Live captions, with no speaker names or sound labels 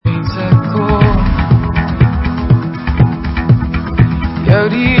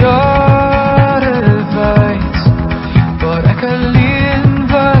die jare wyd, waar ek alleen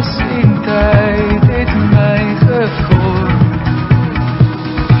was en tyd het my gevorm.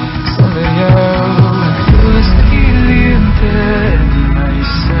 Sonder jou is die leemte in my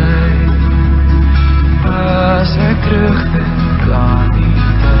sy. As ek terugdink aan die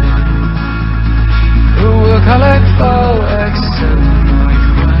tyd, hoe ek al ek val, ek sou nooit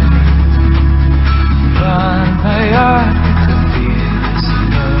kwijt, want my hart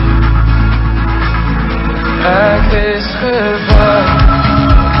ek is gebouw,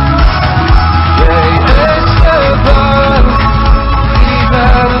 jy is gebouw, die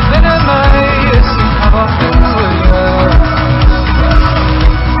wêreld binnen my is in afwachting oor jou,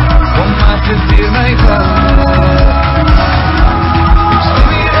 kom maar verteer my vouwen, swem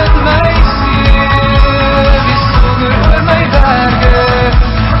hier in my see, die songer oor my berge,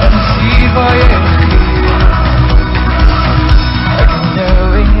 en sien waar jy geef, ek en jou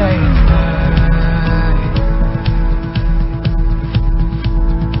en jy en my.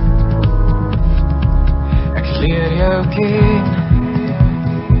 Leer jou ken,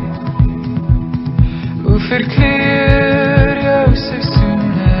 hoe verkleur jou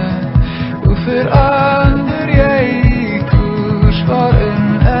seisoene, hoe verander jy koers waarin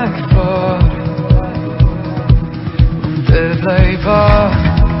ek vaar, om te bly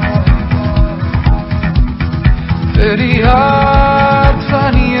wacht, vir die hart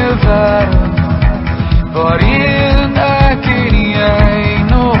van jou wêreld, waarin ek en jy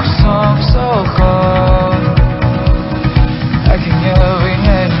nog saam sal gaan. Ek en jou en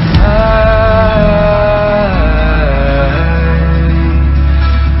jy en my,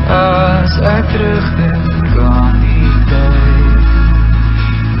 as ek terugdink aan die tyd,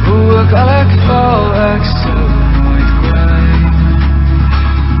 hoe ek al ek val, ek sou nooit kwijt,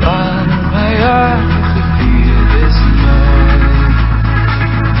 want my hart gevier is jy.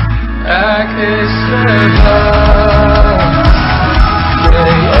 Ek is gebouw,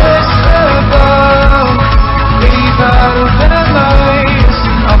 jy is gebouw, die wêreld binnen my is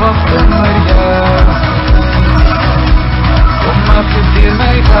in afwachting oor jou, kom maar verteer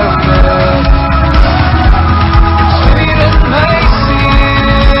my vouwen, swem hier in my see,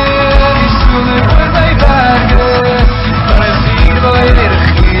 die songer oor my berge, kan ek sien waar jy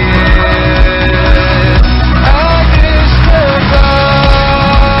geef, ek is gebouw.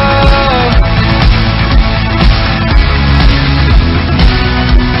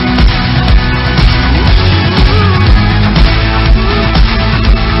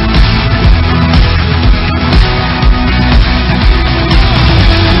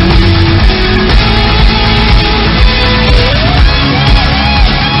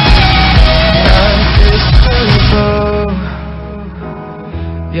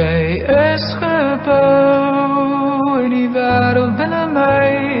 Jy is gebouw, en die wêreld binne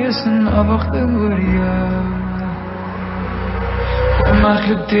my is in afwachting oor jou, kom maar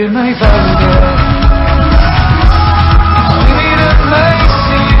klip deur my wouden, swem hier in my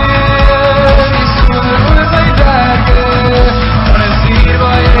see, die songer oor my berge, kan ek sien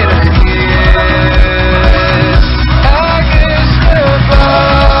waar jy geef, ek is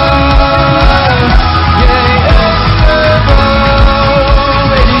gebouw, jy is gebouw,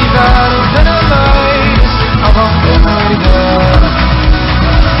 afwachting oor jou.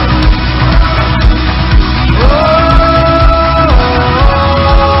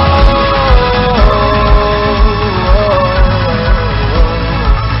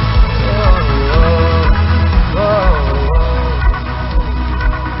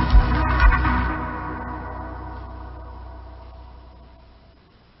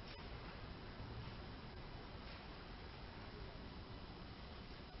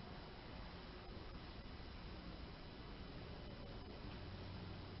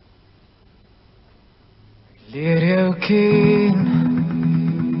 Leer jou ken,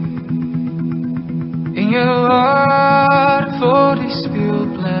 in jou hart voor die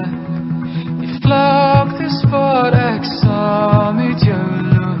speelplek, die vlaktes waar ek saam met jou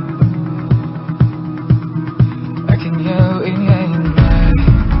loop, ek en jou en jy en my,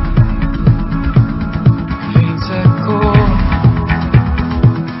 wens ek kom,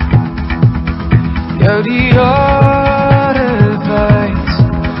 jou die jare wyd,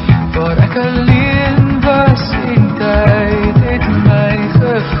 waar ek alleen was en tyd het my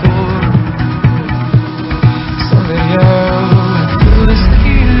gevorm, sonder jou is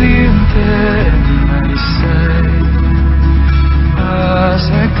die leemte in my sy, as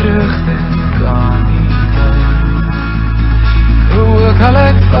ek terugdink aan die tyd, hoe ek al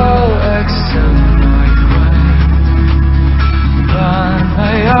ek val, ek sou nooit kwijt, want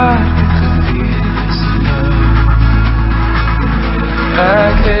my hart het gewees jou.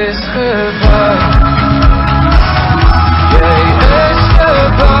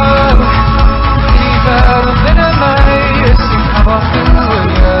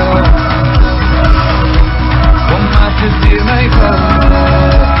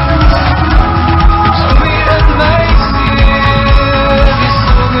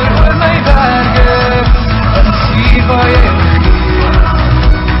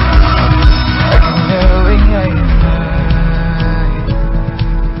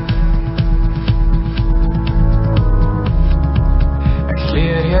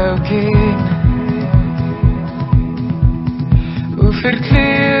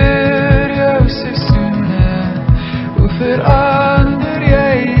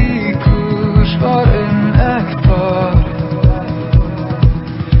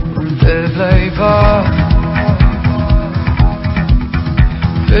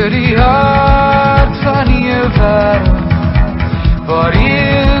 vir die hart van die wêreld,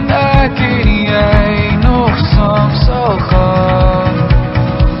 waarin ek en jy nog saam sal gaan.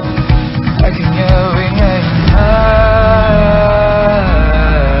 Ek en jou en jy en my.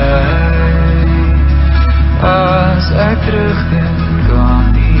 As ek terugdink aan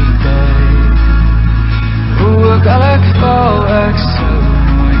die tyd, hoe ek al ek val, ek sou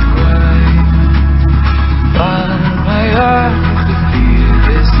nooit kwyt. Van my hart gevier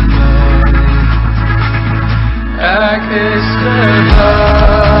is jy. Ek is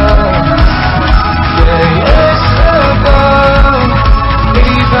gebou, jy is gebou,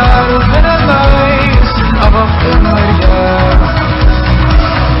 die wêreld binne my is in afwagting oor jou.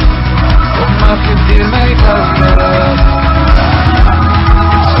 Kom maak het deur my houder,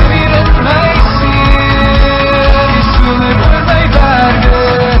 spier in my siel, die somer oor my berge,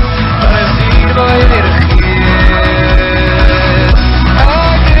 en is hier waar jy regeer.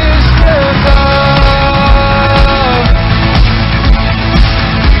 Ek is gebou.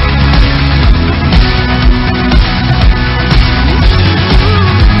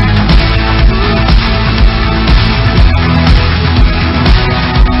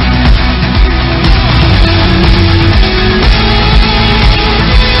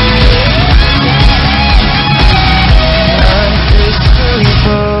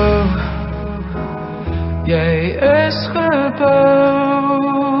 Jy is gebou,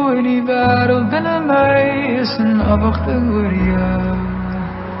 en die wêreld binne my is in afwagting oor jou.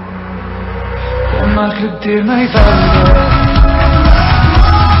 Kom maar klip deur my woude,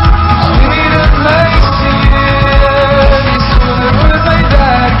 spier in my siel, die somer oor my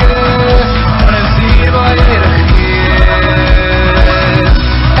berge, en is hier waar jy regeer.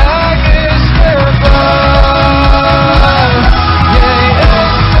 Ek is gebou, jy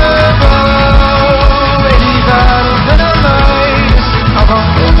is gebou, en die wêreld binne my is in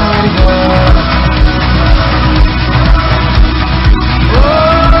afwagting oor jou.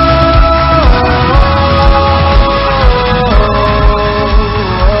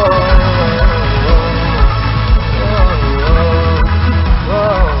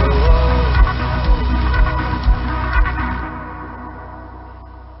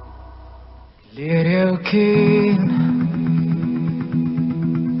 Leer jou ken,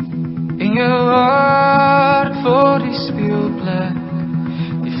 in jou hart voor die speelplek,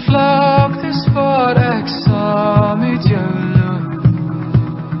 die vlaktes waar ek saam met jou loop.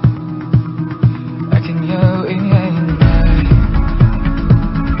 Ek en jou en jy en my,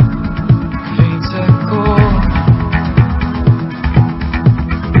 wens ek kon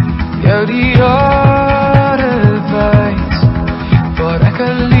jou die jare wys, waar ek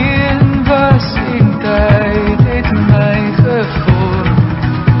alleen was en tyd het my gevorm.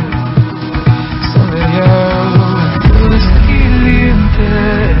 Sonder jou is die leemte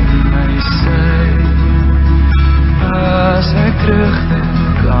in my sy. As ek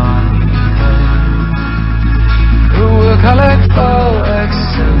terugdink aan die tyd, hoe ek al ek val, ek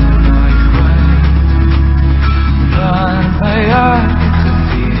sou nooit kwyt. Van my hart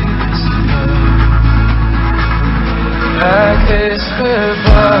gevier is jou. Ek is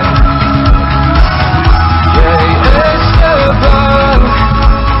gebou, jy is gebou,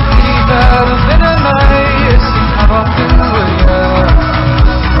 die wêreld binne my is in afwagting oor jou.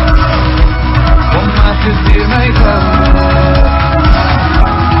 Kom maar klip deur my woude,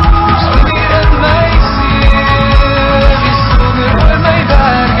 spier in my siel, die somer oor my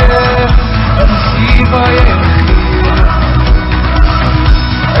berge, en is hier waar jy regeer.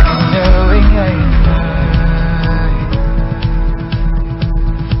 Ek en jou en jy en my.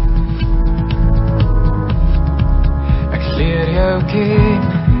 Leer jou ken,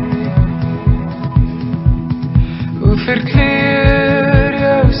 hoe verkleur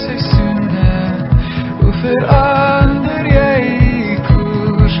jou seisoene, hoe verander jy die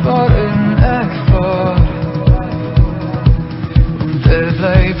koers waarin ek vaar, om te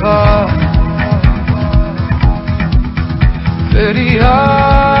bly waar, vir die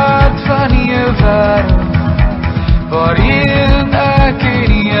hart van die wêreld, waarin ek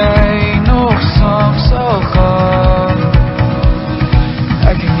en jy nog saam sal gaan.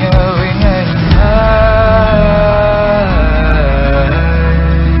 Ek en jou en jy en my.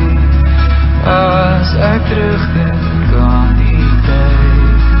 As ek terugdink aan die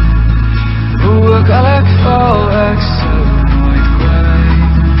tyd, hoe ek al ek val, ek sou nooit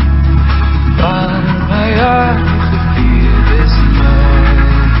kwyt. Van my hart gevier is jy.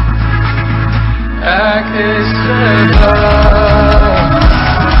 Ek is gebou,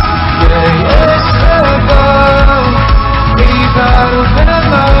 jy is gebou.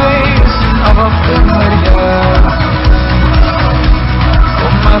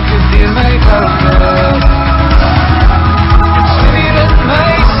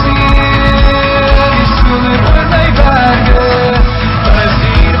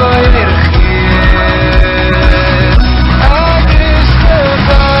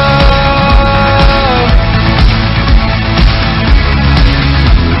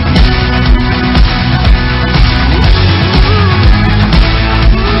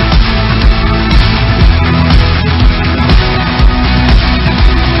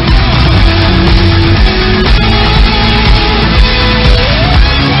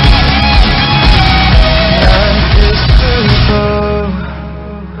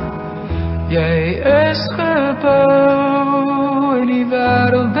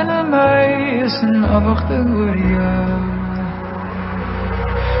 wereld binnen mij is een afwachting oor jou.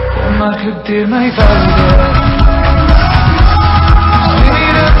 Kom maar accepteer my verder.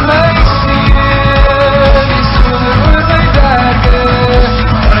 Stuur het my seer, die sonder oor my werke,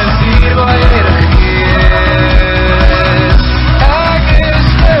 en is hier waar jy regeer. Ek is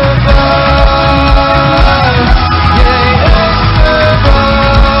gebouw, jy is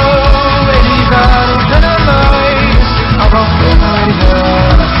gebouw, en die wereld binnen my is een afwachting oor jou.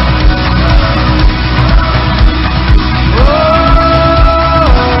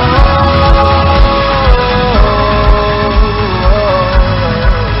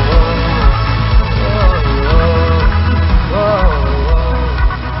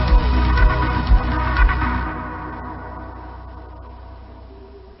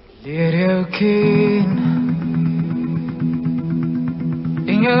 Leer jou ken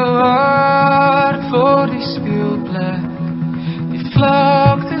in jou hart voor die speelplek, die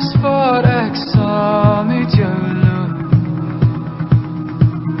vlaktes waar ek saam met jou loop.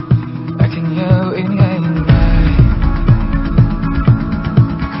 Ek en jou en jy en my,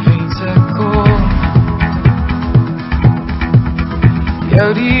 ek wens ek kon jou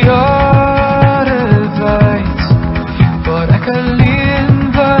die jare wys, waar ek alleen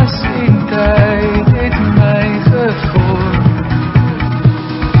was en tyd het my gevorm.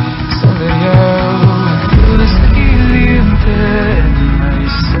 Sonder jou voel is die leemte in my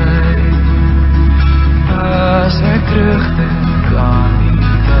sy. As ek terugdink aan die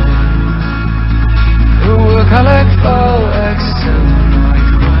tyd, hoe ook al ek val, ek sal nooit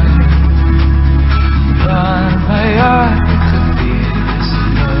kwyt. Want my hart gewees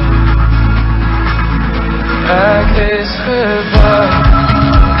nou. Ek is gebouw,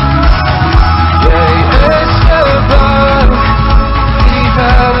 jy is gebouw, die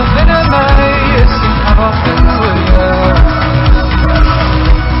wereld binnen my is een afwachting oor jou.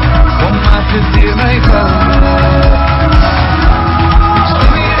 Kom accepteer my verder.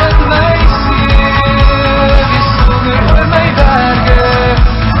 Stuur in my seer, die sonder oor my werke,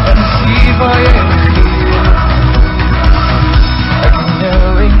 en is hier waar jy regeer. Ek en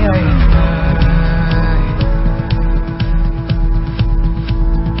jou en jy en my.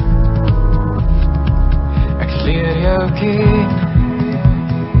 Leer jou ken,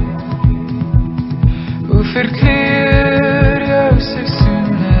 hoe verkleur jou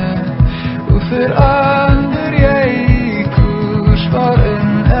seisoene, hoe verander jy die koers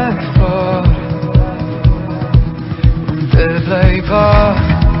waarin ek vaar, om te bly waar,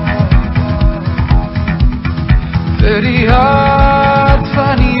 vir die hart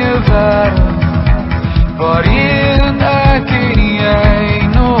van jou wêreld, waarin ek en jy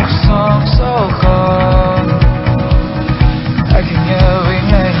nog saam sal gaan. Ek en jou en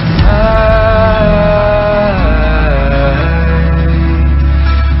jy en my.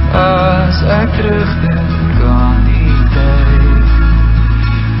 As ek terugdink aan die tyd,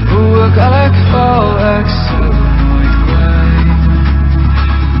 hoe ook al ek val, ek sal nooit kwyt.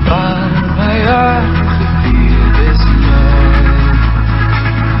 Want my hart geweet is jy.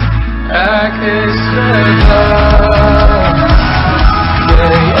 Ek is gebouw,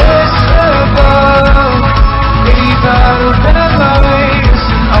 jy is gebouw, die wereld binnen my is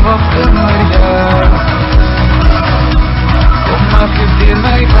een afwachting oor jou. Kom accepteer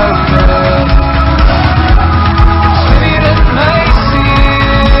my verder. Stuur in my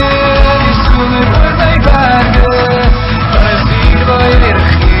seer, die sonder oor my werke, en is hier waar jy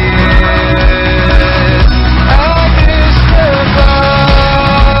regeer. Ek is gebouw.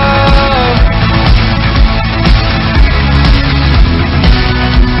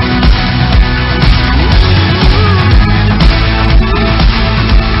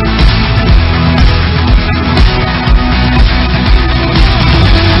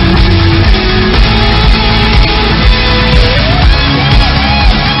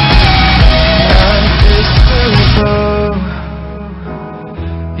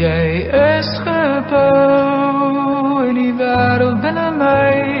 Jy is gebouw, en die wereld binnen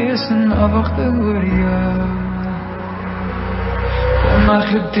my is een afwachting oor jou. Kom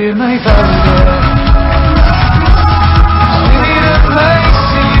accepteer my verder. Stuur in my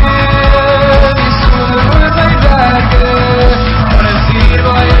seer, die sonder oor my werke, en is hier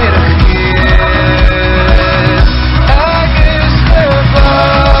waar jy regeer. Ek is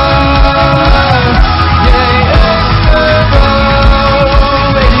gebouw, jy is gebouw,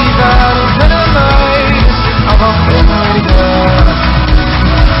 en die wereld binnen my is een afwachting oor jou.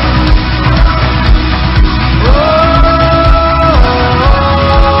 Oh, oh, oh,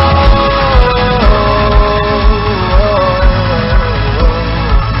 oh.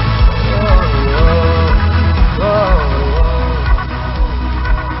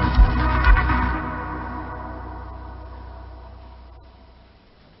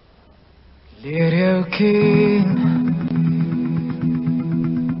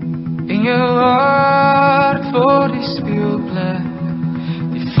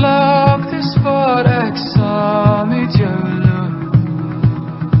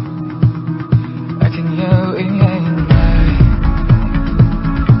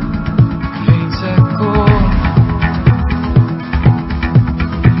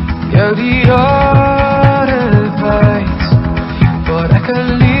 onthou die jare wys, waar ek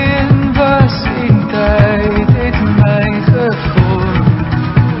alleen was en tyd het my gevorm.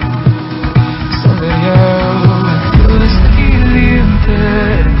 Sonder jou, ek is die leemte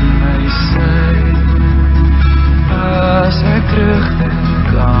in my sy. As ek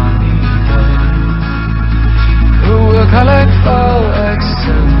terugdink aan die tyd, hoe ek al ek val, ek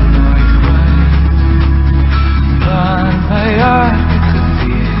sou nooit kwyt, want my hart het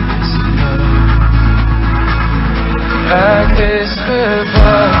gewees nou. Ek is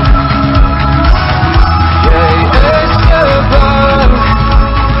gebou, jy is gebou,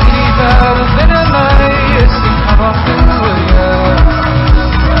 die wêreld binne my is in afwagting oor jou.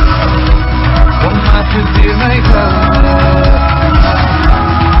 Kom maar probeer my gou,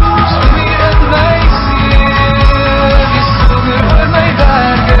 swem hier in my siel, die somer oor my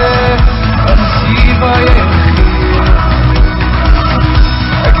berge, en sien waar jy gee.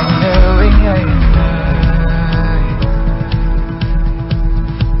 Ek en jou en jy en my.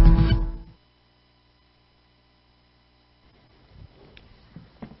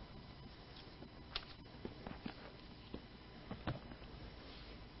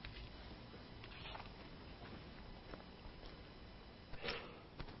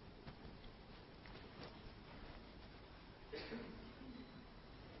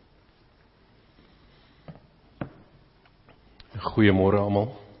 Goeiemôre almal.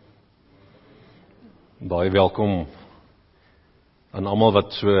 Baie welkom aan almal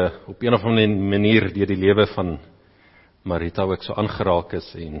wat so op een of ander manier deur die lewe van Marita ook so aangeraak is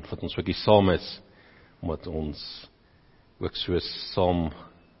en wat ons ook hier saam is, omdat ons ook so saam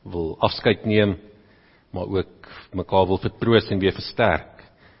wil afskeid neem, maar ook mekaar wil vertroos en weer versterk,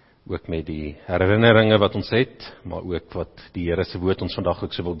 ook met die herinneringe wat ons het, maar ook wat die Here se woord ons vandag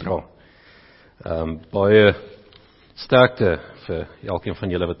ook so wil dra. Baie sterkte vir elkeen van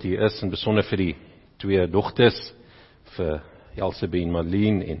julle wat hier is, en besonder vir die twee dogters, vir Elsabie en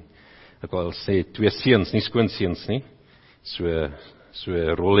Marlene, en ek wil sê twee seuns, nie skoonseuns nie, so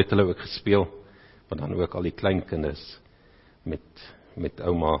 'n rol het hulle ook gespeel, maar dan ook al die kleinkinders met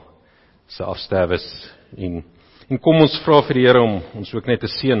ouma se afsterwes, en kom ons vra vir die Here om ons ook net te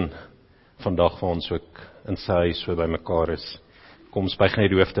seën vandag, waar ons ook in sy huis so by mekaar is. Kom ons buig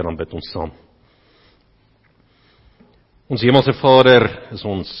net die hoofde, dan bid ons saam. Ons hemelse Vader, as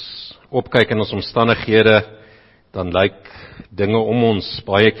ons opkyk in ons omstandighede, dan lyk dinge om ons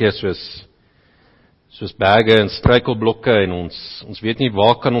baie keer soos berge en struikelblokke, en ons weet nie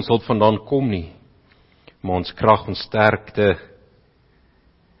waar kan ons hulp vandaan kom nie, maar ons krag, ons sterkte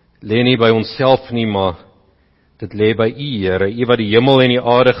lê nie by onsself nie, maar dit lê by U, Here, U wat die hemel en die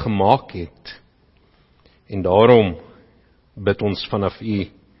aarde gemaak het, en daarom bid ons vanaf U,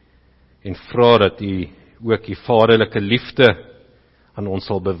 en vra dat U ook die vaderlike liefde aan ons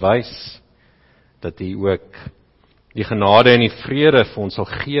sal bewys, dat U ook die genade en die vrede vir ons sal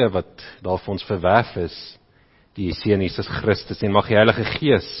gee, wat daar vir ons verwerf is, die Seun Jesus Christus, en mag die Heilige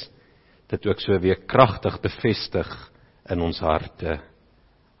Gees dit ook so weer kragtig bevestig in ons harte.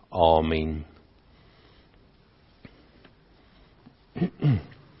 Amen.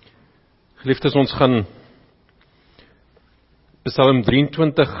 Geliefdes, ons gaan Psalm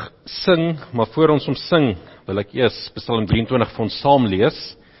 23 sing, maar voor ons sing, wil ek eers Psalm 23 vir ons saam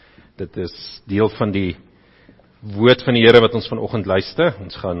lees. Dit is deel van die woord van die Here wat ons vanoggend luister.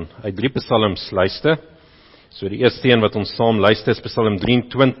 Ons gaan uit 3 psalms luister. So die eerste een wat ons saam luister is Psalm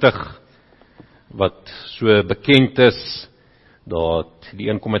 23, wat so bekend is, dat die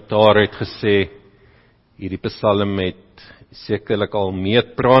een kommentaar het gesê, hierdie psalm het sekerlik al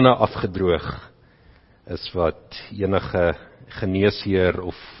meetprane afgedroog, is wat enige geneesheer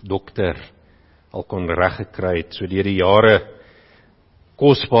of dokter al kon reggekry het. So deur die jare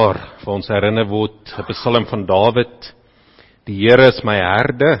kosbaar vir ons herinner word, 'n psalm van Dawid. Die Here is my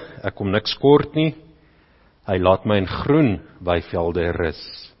herde, ek kom niks kort nie. Hy laat my in groen weivelde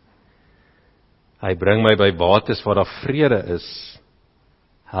rus. Hy bring my by waters waar daar vrede is.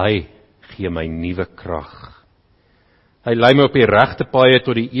 Hy gee my nuwe krag. Hy lei my op die regte paaie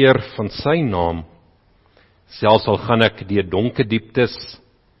tot die eer van sy naam. Selfs al gaan ek deur donker dieptes,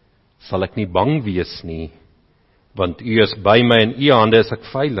 sal ek nie bang wees nie, want U is by my, en U hande is ek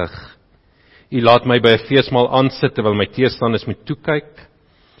veilig. U laat my by 'n feesmaal aansit, terwyl my teestanders met toekyk.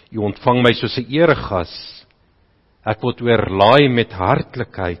 U ontvang my soos 'n eregas. Ek word oorlaai met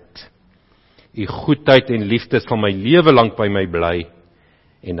hartlikheid. U goedheid en liefde sal my lewe lank by my bly,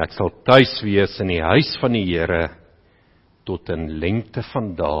 en ek sal tuis wees in die huis van die Here tot in lengte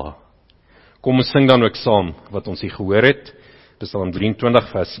van dae. Kom ons sing dan ook saam wat ons hier gehoor het, Psalm 23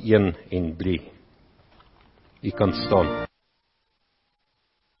 vers 1 en 3. U kan staan.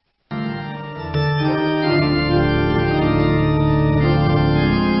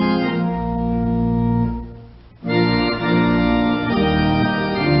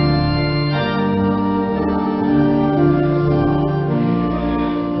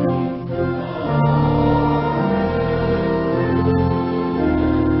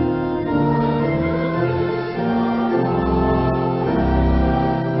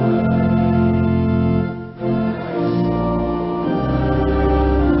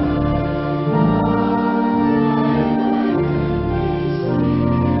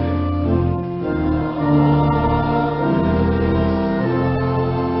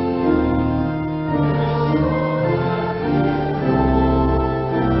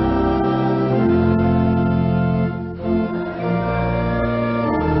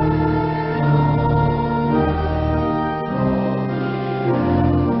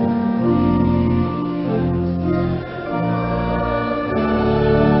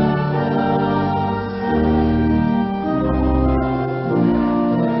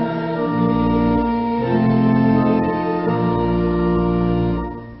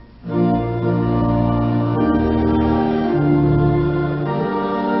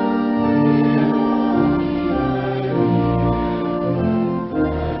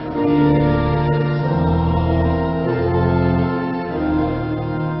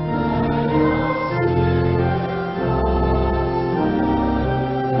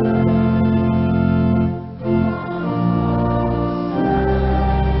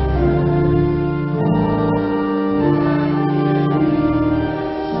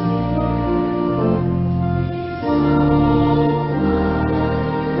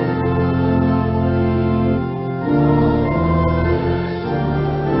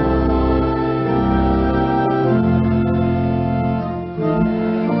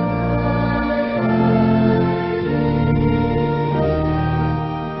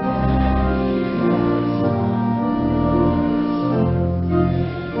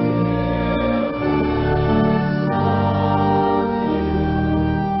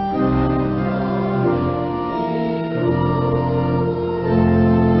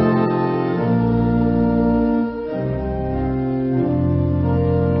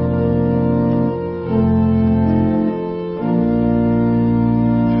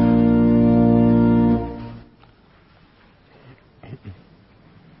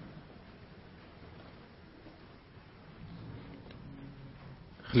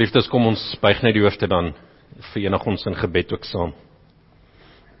 Geliefdes, kom ons buig net die hoofde dan, verenig ons in gebed ook saam.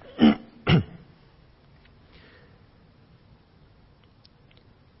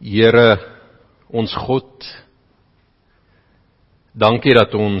 Here, ons God, dankie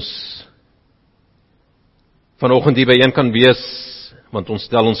dat ons vanoggend hier byeen kan wees, want ons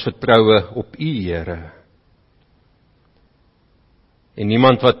stel ons vertroue op U, Here. En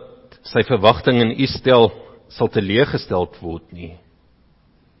niemand wat sy verwagting in U stel, sal teleurgesteld word nie.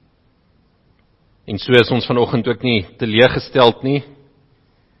 En so is ons vanoggend ook nie teleurgesteld nie.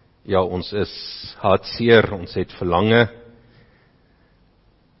 Ja, ons is hartseer, ons het verlange,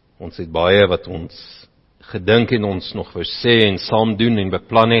 ons het baie wat ons gedink en ons nog wou sê en saam doen en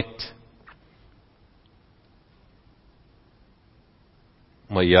beplan het.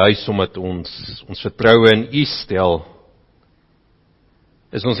 Maar juis omdat ons vertroue in U stel,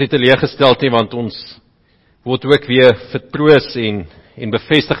 is ons nie teleurgesteld nie, want ons word ook weer vertroos en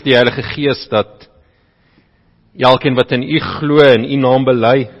bevestig die Heilige Gees dat elkeen wat in U glo en U naam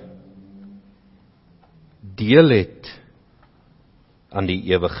bely, deel het aan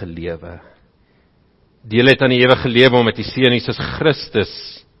die ewige lewe. Deel het aan die ewige lewe omdat die Seun Jesus Christus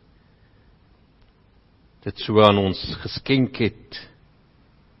dit so aan ons geskenk het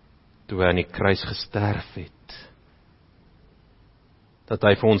toe hy aan die kruis gesterf het. Dat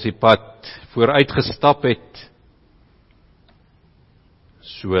hy vir ons die pad vooruitgestap het,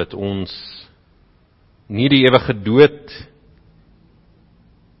 sodat ons nie die ewige dood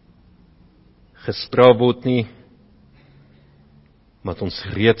gestraf word nie, maar ons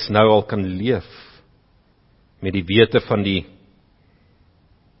reeds nou al kan leef met die wete van die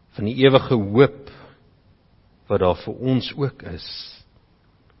ewige hoop wat daar vir ons ook is.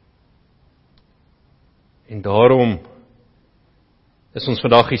 En daarom is ons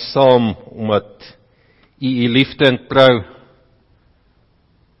vandag hier saam, omdat U liefde en trou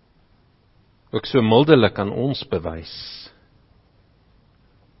ook so mildelik aan ons bewys.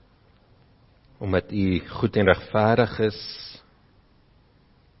 Omdat U goed en regverdig is,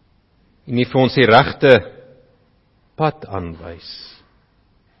 en nie vir ons die regte pad aanwys,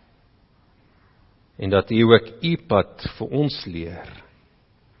 en dat U ook U pad vir ons leer.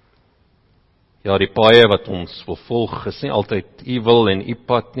 Ja, die paaie wat ons wil volg, is nie altyd U wil en U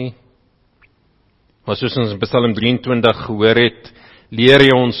pad nie, maar soos ons in Psalm 23 gehoor het, leer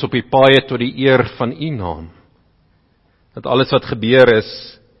jy ons op die paaie tot die eer van U naam, dat alles wat gebeur is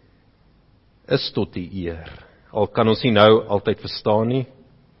tot die eer, al kan ons nie nou altyd verstaan nie,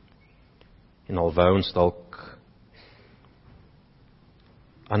 en al wou ons dalk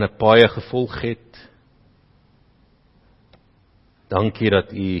aan 'n paaie gevolg het. Dankie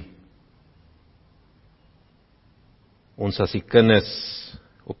dat U ons as U kinders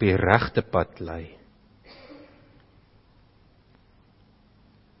op die regte pad lei.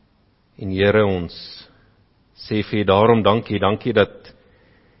 En Here, ons sê vir U daarom dankie dat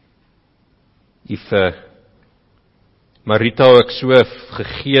U vir Marita ook so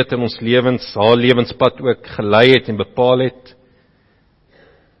gegee het in ons lewens, haar lewenspad ook gelei het en bepaal het,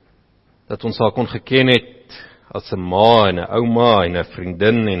 dat ons haar kon geken het as 'n ma en 'n ouma en 'n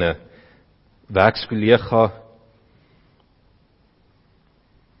vriendin en 'n werkskollega,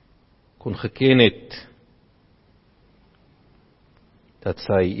 kon geken het dat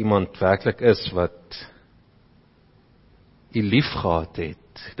sy iemand werklik is wat U liefgehad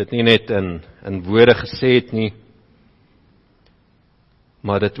het, dit nie net in woorde gesê het nie,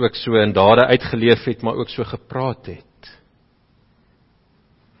 maar dit ook so in dade uitgeleef het, maar ook so gepraat het.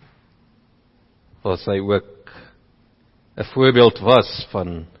 Waar sy ook 'n voorbeeld was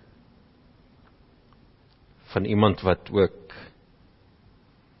van iemand wat ook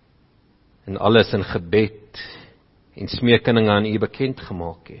in alles in gebed en smeekinge aan U bekend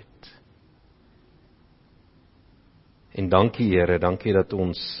gemaak het. En dankie Here, dankie dat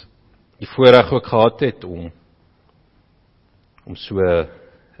ons die voorreg ook gehad het om so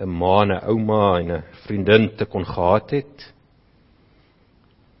 'n ma, 'n ouma en 'n vriendin te kon gehad het.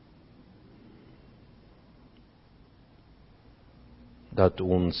 Dat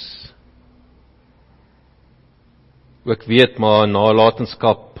ons ook weet, maar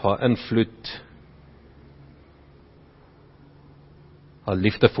nalatenskap, haar invloed, haar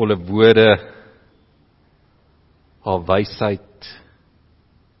liefdevolle woorde, haar wysheid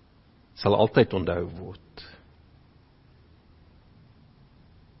sal altyd onthou word.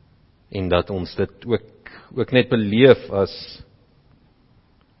 En dat ons dit ook net beleef as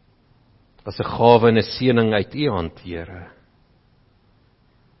 'n gawe en 'n seëning uit U hand, Here.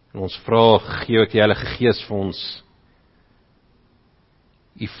 En ons vra, gee ook die Heilige Gees vir ons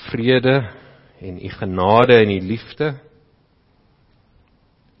U vrede en U genade en U liefde,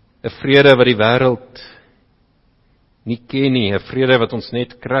 'n vrede wat die wêreld nie ken nie, 'n vrede wat ons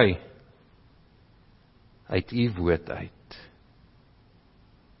net kry uit U woord uit.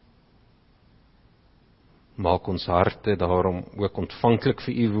 Maak ons harte daarom ook ontvanklik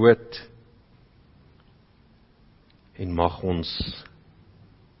vir U woord en mag ons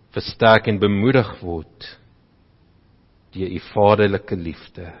versterk en bemoedig word deur U vaderlike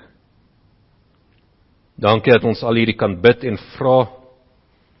liefde. Dankie dat ons al hierdie kan bid en vra,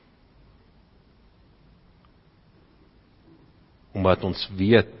 omdat ons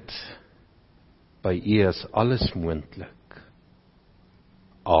weet, by U is alles moontlik.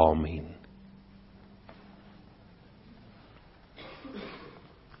 Amen.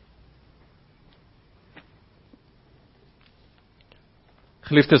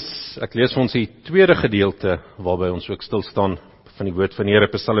 Geliefdes, ek lees vir ons die tweede gedeelte, waarby ons ook stil staan, van die woord van die Here,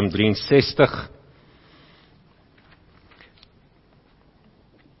 Psalm 63.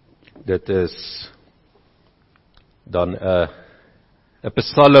 Dit is dan 'n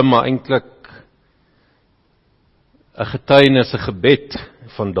psalm, maar eintlik 'n getuienis, 'n gebed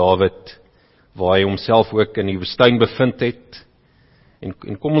van Dawid, waar hy homself ook in die woestyn bevind het.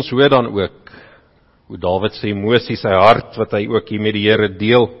 En kom ons hoor dan ook hoe Dawid sy emosie, sy hart, wat hy ook hier met die Here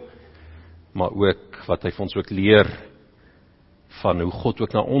deel, maar ook wat hy vir ons ook leer van hoe God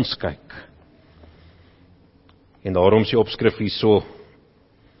ook na ons kyk. En daarom is die opskrif hierso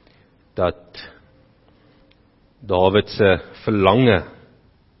dat Dawid se verlange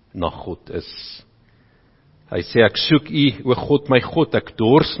na God is. Hy sê, ek soek U, o God, my God, ek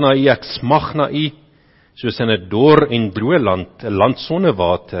dors na U, ek smag na U, soos in 'n dor en droë land, 'n land sonder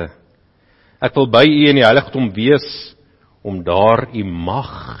water. Ek wil by U in die heiligdom wees, om daar U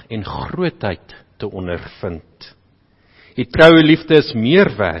mag en grootheid te ondervind. U troue liefde is meer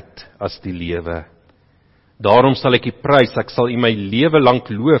werd as die lewe. Daarom sal ek U prys, ek sal U my lewe lank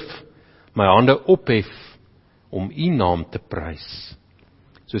loof, my hande ophef om U naam te prys.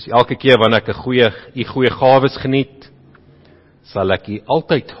 Soos elke keer wanneer ek U goeie gawes geniet, sal ek U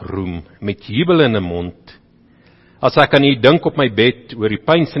altyd roem met jubel in 'n mond. As ek aan U dink op my bed, oor die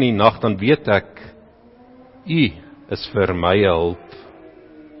pyns in die nag, dan weet ek, U is vir my 'n hulp.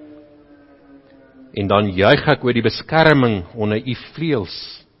 En dan juig ek oor die beskerming onder U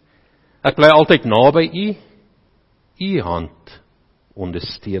vleuels. Ek bly altyd naby U, U hand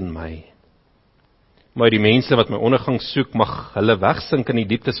ondersteun my. Maar die mense wat my ondergang soek, mag hulle wegsink in die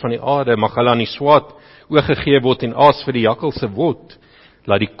dieptes van die aarde, mag hulle aan die swaard oorgegee word en aas vir die jakkalse word.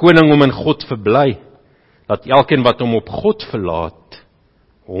 Laat die koning hom in God verbly, laat elkeen wat hom op God verlaat,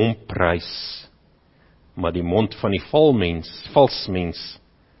 hom prys. Maar die mond van die vals mens,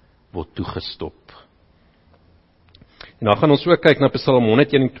 word toegestop. En dan gaan ons ook kyk na Psalm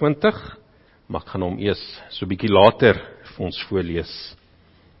 121, maar ek gaan hom eers so 'n bietjie later vir ons voorlees.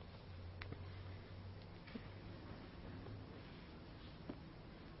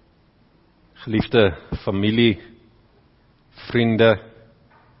 Geliefde familie, vriende,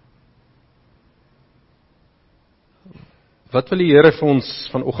 wat wil die Here vir ons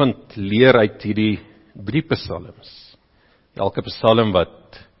vanoggend leer uit hierdie 3 psalms? Elke psalm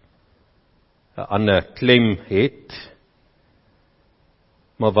wat 'n ander klem het,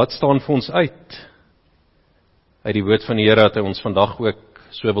 maar wat staan vir ons uit die woord van die Here, dat hy ons vandag ook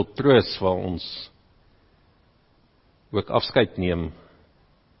so wil troos, waar ons ook afskeid neem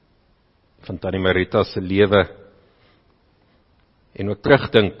van Tannie Marita se lewe, en ook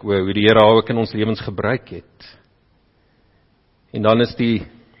terugdink oor hoe die Here haar ook in ons lewens gebruik het. En dan is die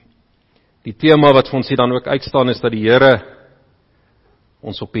tema wat vir ons hier dan ook uitstaan, is dat die Here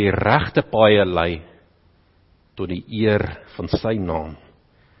ons op die regte paaie lei, tot die eer van sy naam.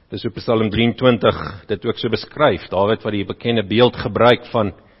 Dis op Psalm 23 dit ook so beskryf, Dawid wat die bekende beeld gebruik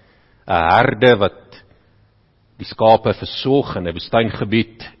van 'n herde wat die skape versorg in 'n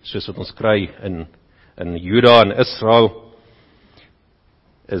woestyngebied, soos wat ons kry in Juda en Israel,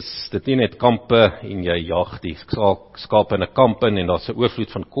 is dit nie net kampe en jy jag die skape in 'n kamp in en daar's 'n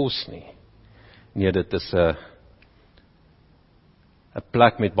oorvloed van kos nie. Nee, dit is 'n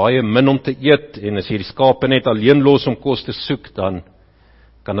plek met baie min om te eet, en as jy die skape net alleen los om kos te soek, dan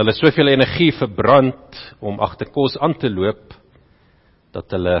kan hulle soveel energie verbrand om agter kos aan te loop,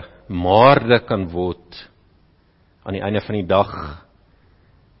 dat hulle maarde kan word aan die einde van die dag,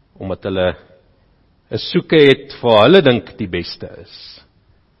 omdat hulle 'n soeke het waar hulle dink die beste is,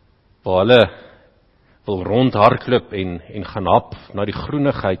 waar hulle wil rondhardloop en gaan hap na die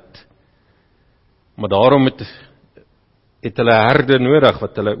groenigheid, maar daarom het hulle herde nodig,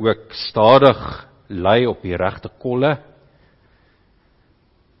 wat hulle ook stadig lei op die regte kolle,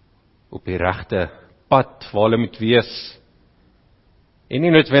 op die regte pad waar hulle moet wees, En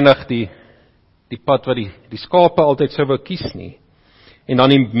nie noodwendig die pad wat die skape altyd sou wou kies nie. En dan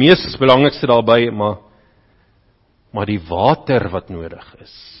die mees belangrikste daarbey, maar die water wat nodig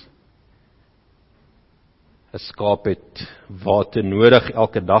is. 'n Skaap het water nodig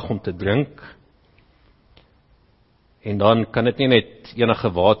elke dag om te drink. En dan kan dit nie net enige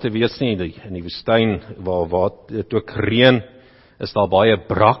water wees nie. In die woestyn waar dit ook reën, is daar baie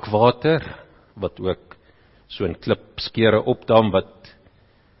brakwater wat ook so in klipskere opdam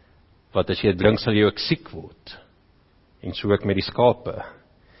wat as jy drink sal jy ook siek word. En so ook met die skape.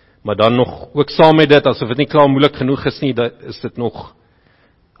 Maar dan nog ook saam met dit, asof dit nie klaar moeilik genoeg is nie, is dit nog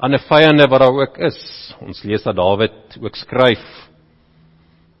ander vyande wat daar ook is. Ons lees dat Dawid ook skryf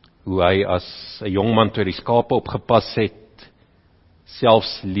hoe hy as 'n jong man toe die skape opgepas het,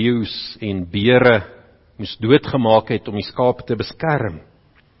 selfs leeu's en beere moes doodgemaak het om die skape te beskerm.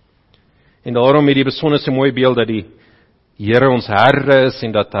 En daarom het die besonderse mooi beeld dat die Here ons herde is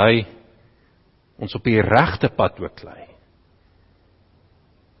en dat hy ons op die regte pad ook lei.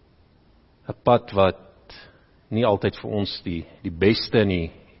 'n Pad wat nie altyd vir ons die beste en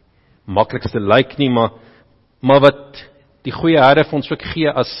die maklikste lyk nie, maar wat die goeie herde vir ons ook gee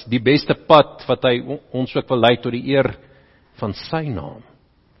as die beste pad wat hy ons ook wil lei tot die eer van sy naam.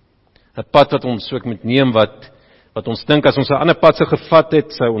 'n Pad wat ons ook moet neem wat ons dink as ons 'n ander pad sou gevat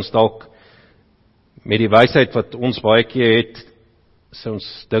het, sou ons dalk met die wysheid wat ons baie keer het, sou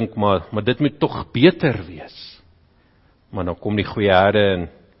ons dink maar dit moet tog beter wees. Maar dan kom die goeie herde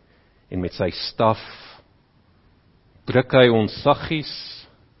en met sy staf druk hy ons saggies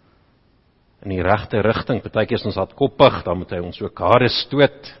in die regte rigting. Partykeer is ons hardkoppig, dan moet hy ons ook hare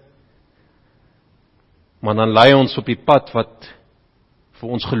stoot. Maar dan lei ons op die pad wat vir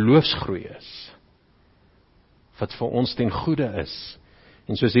ons geloofsgroei is. Wat vir ons ten goeie is.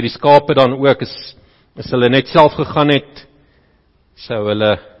 En soos hierdie skape dan ook, as hulle net self gegaan het, sou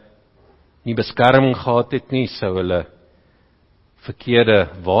hulle nie beskerming gehad het nie, sou hulle verkeerde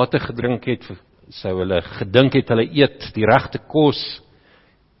water gedrink het, sou hulle gedink het hulle eet die regte kos,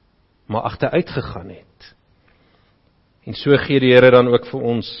 maar agteruit gegaan het. En so gee die Here dan ook vir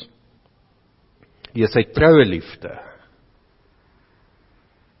ons deur sy troue liefde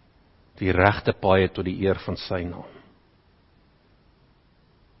die regte paaie tot die eer van sy naam.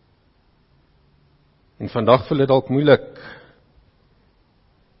 En vandag voel dit dalk moeilik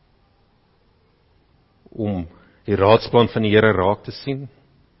om die raadsplan van die Here raak te sien,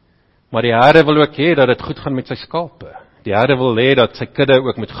 maar die Here wil ook hê dat dit goed gaan met sy skape. Die Here wil hê dat sy kudde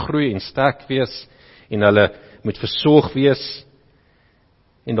ook moet groei en sterk wees en hulle moet versorg wees.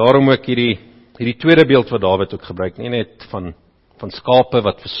 En daarom ook hierdie tweede beeld wat Dawid ook gebruik, nie net van skape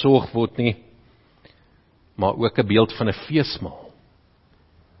wat versorg word nie, maar ook 'n beeld van 'n feesmaal.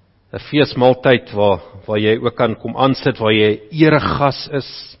 'n Feesmaaltyd waar jy ook kan kom aansit, waar jy 'n eregas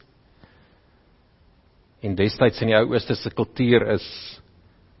is. En destyds in die ou Oosterse kultuur is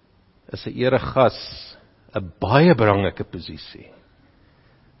 'n eregas 'n baie belangrike posisie.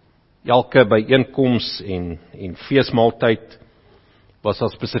 Elke byeenkoms en feesmaaltyd was daar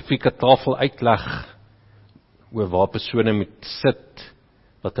spesifieke tafel uitleg oor waar persone moet sit,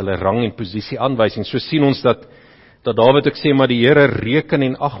 wat hulle rang en posisie aanwys. En so sien ons dat Dawid ook sê, maar die Here reken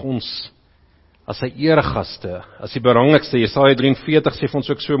en ag ons as sy eregaste, as die belangrikste. Jesaja 43 sê vir ons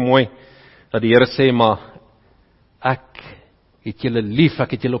ook so mooi, dat die Here sê, maar ek het julle lief,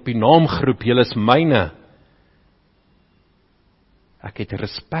 ek het julle op die naam geroep, julle is myne. Ek het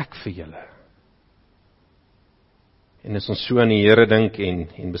respek vir julle. En as ons so aan die Here dink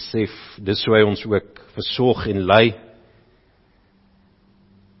en besef, dis hoe hy ons ook versorg en lei,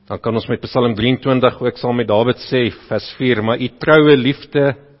 dan kan ons met Psalm 23 ook saam met Dawid sê, vers 4, maar u troue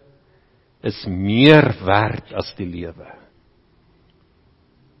liefde is meer werd as die lewe.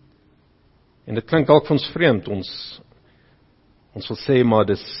 En dit klink dalk vir ons vreemd, ons wil sê, maar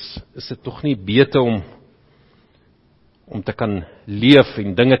is dit tog nie beter om te kan leef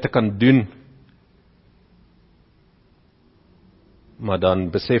en dinge te kan doen? Maar dan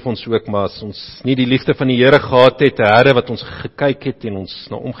besef ons ook, maar as ons nie die liefde van die Here gehad het, 'n Here wat ons gekyk het en ons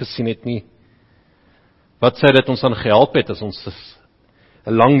na omgesien het nie, wat sou dit ons dan gehelp het as ons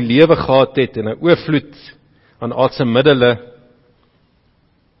 'n lang lewe gehad het en 'n oorvloed aan aardse middele,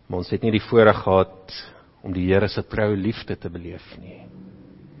 maar ons het nie die voorreg gehad om die Here se troue liefde te beleef nie.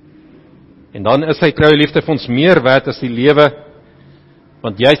 En dan is sy troue liefde vir ons meer werd as die lewe,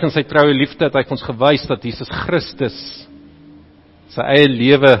 want juis in sy troue liefde het hy vir ons gewys dat Jesus Christus sy eie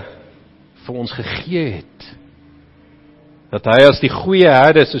lewe vir ons gegee het. Dat hy as die goeie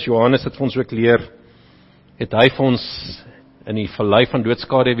herde, soos Johannes het vir ons ook leer, het hy vir ons in die vallei van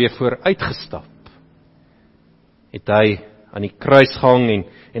doodskade weer vooruitgestap. Het hy aan die kruis gehang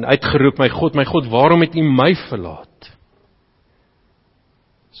en uitgeroep, my God, waarom het U my verlaat?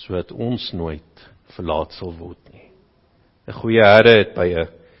 Sodat ons nooit verlaat sal word nie. 'n Goeie herde het by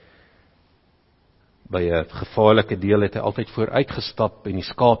 'n gevaarlike deel het hy altyd vooruitgestap en die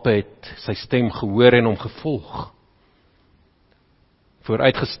skape het sy stem gehoor en hom gevolg.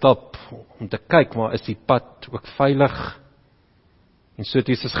 Vooruitgestap om te kyk, maar is die pad ook veilig? En so het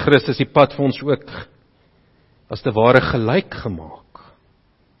Jesus Christus die pad vir ons ook as te ware gelyk gemaak.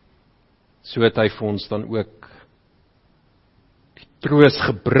 So het hy vir ons dan ook die troos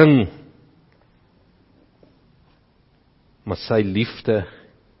gebring, maar sy liefde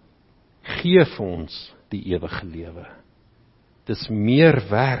gee vir ons die ewige lewe. Dis meer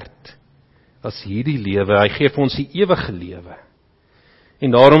werd as hierdie lewe. Hy gee vir ons die ewige lewe.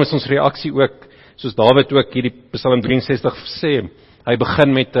 En daarom is ons reaksie ook, soos Dawid ook hierdie Psalm 63 sê, hy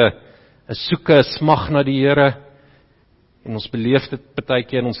begin met 'n soeke, 'n smag na die Here, en ons beleef dit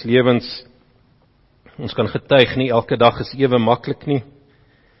partykeer in ons lewens. Ons kan getuig, nie elke dag is ewe maklik nie,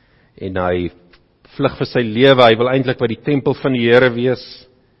 en hy vlug vir sy lewe, hy wil eintlik by die tempel van die Here wees,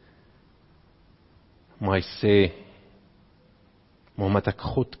 maar hy sê, maar omdat ek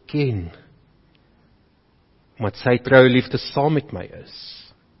God ken, omdat sy troue liefde saam met my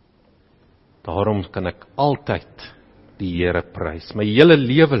is, daarom kan ek altyd die Here prys, my hele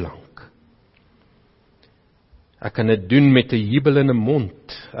lewe lank. Ek kan dit doen met 'n jubelende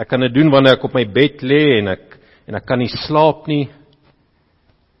mond. Ek kan dit doen wanneer ek op my bed lê en ek kan nie slaap nie.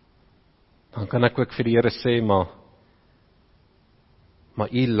 Dan kan ek ook vir die Here sê, maar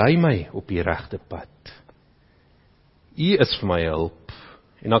U lei my op die regte pad. U is vir my hulp,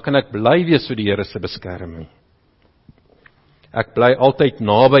 en dan kan ek bly wees so die Here se beskerming. Ek bly altyd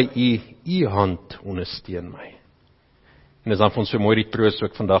naby U hand ondersteun my. En dis dan vir ons so mooi die troos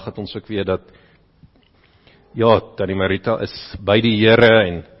ook vandag, dat ons ook weet dat, ja, Tannie Marita is by die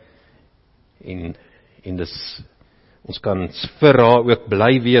Here, en dis, ons kan vir haar ook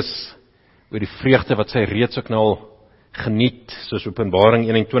bly wees, oor die vreugde wat sy reeds ook nou al geniet, soos Openbaring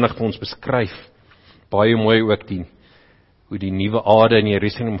 21 vir ons beskryf, baie mooi ook hoe die nuwe aarde in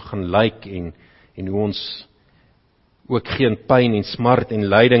Jerusalem gaan lyk, en hoe ons ook geen pyn en smart en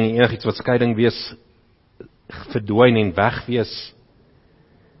lyding en enigiets wat skeiding wees, verdwyn en wegwees,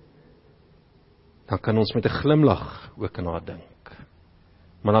 dan kan ons met 'n glimlag ook aan haar dink.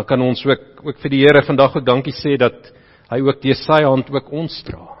 Maar dan kan ons ook vir die Here vandag ook dankie sê, dat hy ook deur sy hand ook ons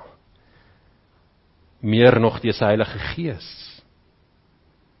dra. Meer nog deur sy Heilige Gees,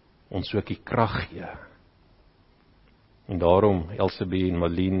 ons ook die krag gee. En daarom, Elsabie en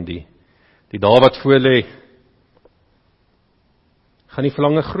Malien, die dae wat voor lê, gaan nie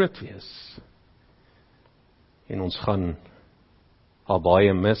verlange groot wees. En ons gaan haar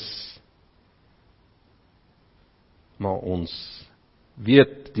baie mis, maar ons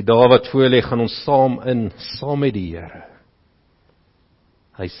weet, die dae wat voor lê, gaan ons saam met die Here.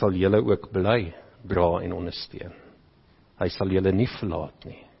 Hy sal julle ook bly dra en ondersteun. Hy sal julle nie verlaat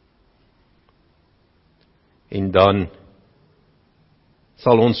nie. En dan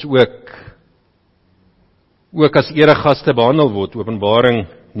sal ons ook as eregaste behandel word. Openbaring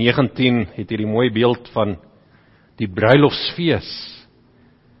 19 het hierdie mooi beeld van die bruilofsfees,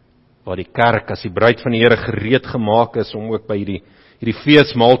 waar die kerk as die bruid van die Here gereed gemaak is, om ook by hierdie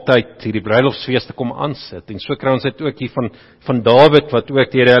feesmaaltyd, hierdie bruilofsfees te kom aansit. En so kry ons dit ook hier van Dawid, wat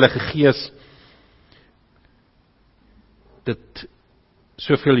ook deur die Heilige Gees dit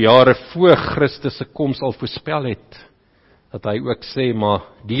soveel jare voor Christus se koms al voorspel het, dat hy ook sê, maar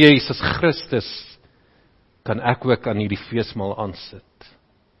die Jesus Christus kan ek ook aan hierdie feesmaal aansit.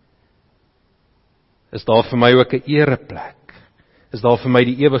 Is daar vir my ook 'n ereplek? Is daar vir my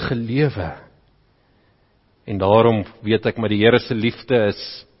die ewige lewe? En daarom weet ek, maar die Here se liefde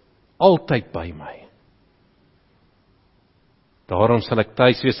is altyd by my. Daarom sal ek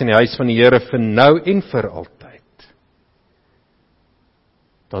tuis wees in die huis van die Here vir nou en vir altyd.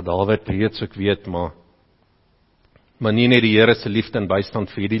 Dat Dawid reeds ook weet, maar nie net die Here se liefde en bystand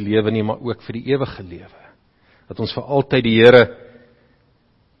vir hierdie lewe nie, maar ook vir die ewige lewe. Dat ons vir altyd die Here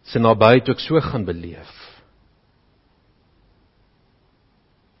se nabyheid ook so gaan beleef.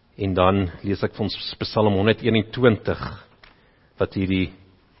 En dan lees ek vir ons Psalm 121, wat hierdie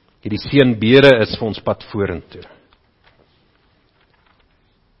seënbede is vir ons pad vorentoe.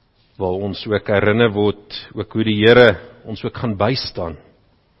 Waar ons ook herinner word, ook hoe die Here ons ook gaan bystaan.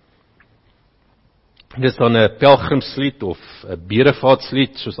 Dit is dan 'n pelgrimslied of 'n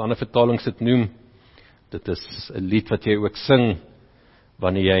bedevaartslied, soos ander vertalings dit noem. Dit is 'n lied wat jy ook sing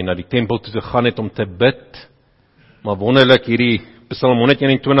wanneer jy na die tempel toe gaan het om te bid. Maar wonderlik, hierdie Psalm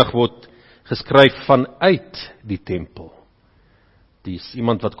 121 word geskryf vanuit die tempel. Dis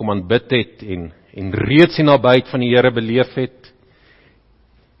iemand wat kom aanbid het en reeds die nabyheid van die Here beleef het.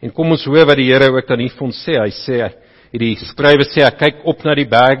 En kom ons hoor wat die Here ook dan hier vir ons sê. Hy sê, die skrywer sê, ek kyk op na die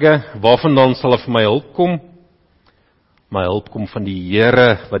berge, waarvandaan sal vir my hulp kom? My hulp kom van die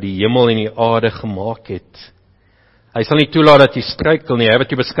Here wat die hemel en die aarde gemaak het. Hy sal nie toelaat dat jy struikel nie, hy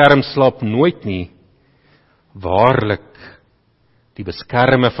wat jy beskerm slaap nooit nie. Waarlik, die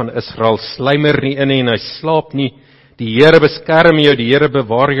beskermer van Israel sluimer nie in en hy slaap nie. Die Here beskerm jou, die Here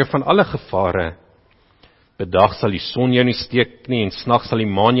bewaar jou van alle gevare. Bedag sal die son jou nie steek nie en snags sal die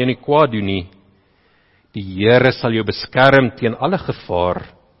maan jou nie kwaad doen nie. Die Here sal jou beskerm teen alle gevaar.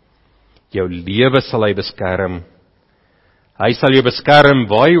 Jou lewe sal hy beskerm. Hy sal jou beskerm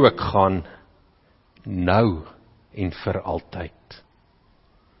waar jy ook gaan, nou en vir altyd.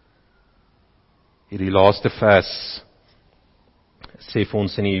 Hierdie laaste vers sê vir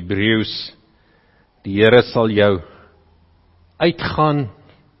ons in die Hebreëus, die Here sal jou uitgaan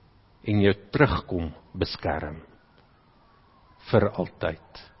en jou terugkom beskerm. Vir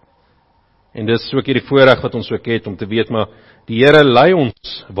altyd. En dis ook hierdie voorreg wat ons ook het, om te weet, maar die Here lei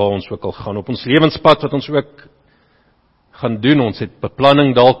ons, waar ons ook al gaan, op ons lewenspad wat ons ook gaan doen. Ons het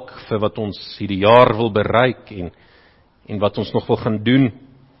beplanning dalk vir wat ons hierdie jaar wil bereik, en wat ons nog wil gaan doen.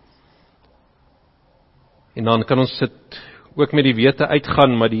 En dan kan ons dit ook met die wete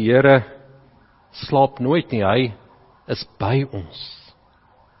uitgaan, maar die Here slaap nooit nie, hy is by ons.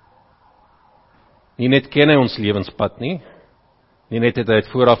 Nie net ken hy ons lewenspad nie net het hy het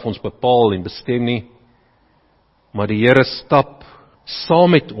vooraf ons bepaal en bestem nie, maar die Here stap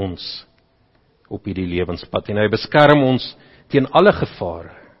saam met ons op hierdie lewenspad, en hy beskerm ons teen alle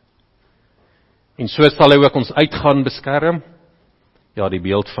gevare. En so sal hy ook ons uitgaan beskerm, ja, die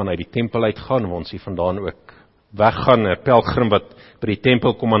beeld van uit die tempel uitgaan, waar ons hier vandaan ook weggaan, 'n pelgrim wat by die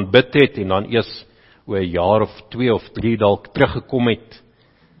tempel kom aanbid het, en dan eers oor 'n jaar of 2 of 3 dalk teruggekom het,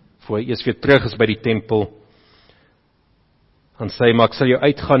 voor hy eers weer terug is by die tempel, dan sê hy, maar ek sal jou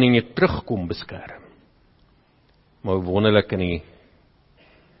uitgaan en jou terugkom beskerm. Maar hoe wonderlik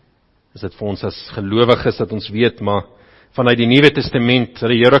is dit vir ons as gelowiges dat ons weet, maar vanuit die Nuwe Testament, dat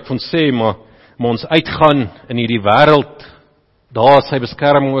die Here ook vir ons sê, maar ons uitgaan in hierdie wêreld, daar is sy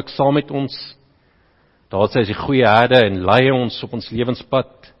beskerming ook saam met ons, daar is hy die goeie herde en lei ons op ons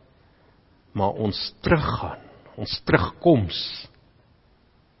lewenspad, maar ons teruggaan, ons terugkoms,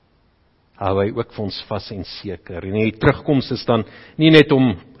 hou hy ook vir ons vas en seker. En die terugkoms is dan nie net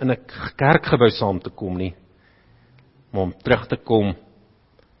om in 'n kerkgebou saam te kom nie, maar om terug te kom,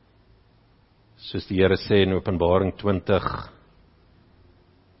 soos die Here sê in Openbaring 20,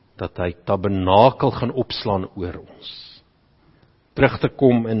 dat hy tabernakel gaan opslaan oor ons. Terug te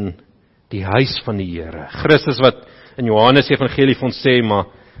kom in die huis van die Here. Christus wat in Johannes Evangelie vir ons sê, maar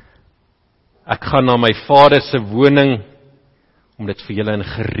ek gaan na my Vader se woning, om dit vir julle in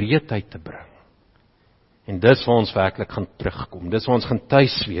gereedheid te bring. En dis waar ons werklik gaan terugkom, dis waar ons gaan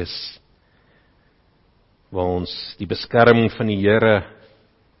tuis wees, waar ons die beskerming van die Here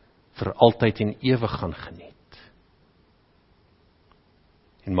vir altyd en ewig gaan geniet.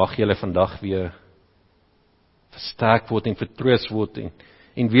 En mag julle vandag weer versterk word en vertroos word,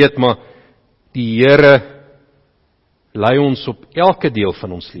 en weet maar, die Here lei ons op elke deel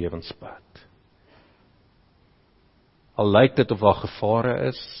van ons lewenspad. Al lyk dit of daar gevare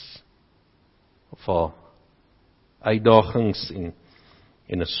is, of daar uitdagings en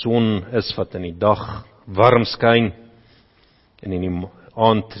 'n son is wat in die dag warm skyn, en in die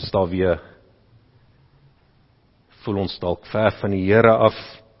aand is daar weer, voel ons dalk ver van die Here af,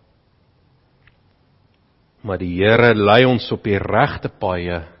 maar die Here lei ons op die regte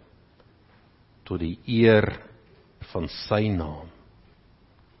paaie, tot die eer van sy naam.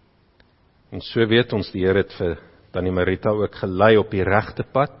 En so weet ons, die Here het vir Tannie Marita ook gelei op die regte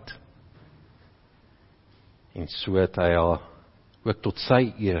pad, en so het hy haar ook tot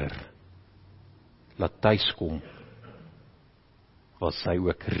sy eer laat tuiskom, waar sy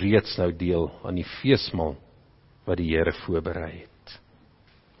ook reeds nou deel aan die feesmaal wat die Here voorberei het.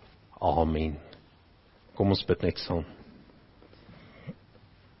 Amen. Kom ons bid net saam.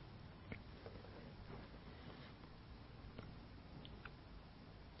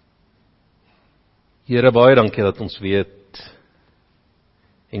 Here, baie dankie dat ons weet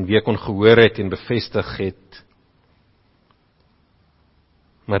en weer kon gehoor het en bevestig het,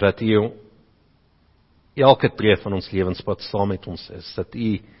 maar dat U elke tree van ons lewenspad saam met ons is, dat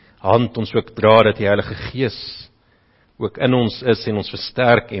U hand ons ook dra, dat die Heilige Gees ook in ons is en ons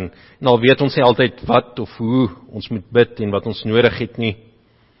versterk, en al weet ons nie altyd wat of hoe ons moet bid en wat ons nodig het nie,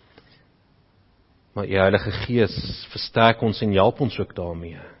 maar U Heilige Gees versterk ons en help ons ook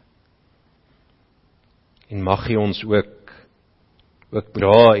daarmee. En mag U ons ook ook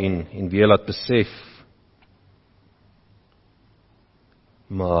dra en weer laat besef,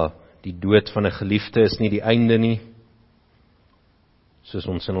 maar die dood van 'n geliefde is nie die einde nie, soos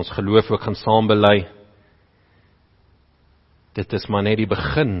ons in ons geloof ook gaan saam bely. Dit is maar net die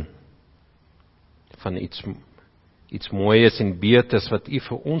begin van iets mooies en beters wat U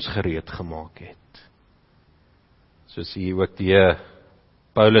vir ons gereed gemaak het. Soos hier ook die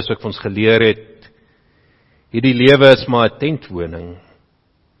Paulus ook vir ons geleer het, hierdie lewe is maar 'n tentwoning.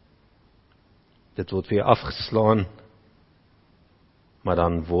 Dit word weer afgeslaan, maar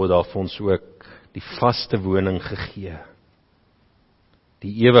dan word daar vir ons ook die vaste woning gegee.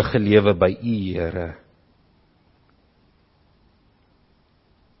 Die ewige lewe by U, Here.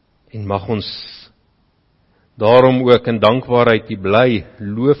 En mag ons daarom ook in dankbaarheid U bly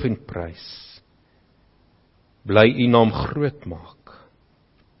loof en prys. Bly U naam groot maak.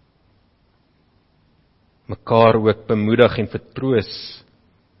 Mekaar ook bemoedig en vertroos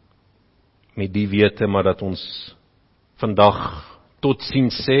met die wete, maar dat ons vandag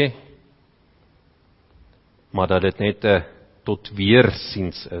totsiens sê, maar dat dit net 'n tot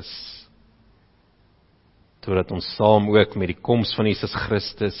weersiens is, totdat ons saam ook met die koms van Jesus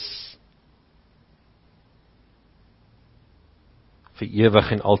Christus vir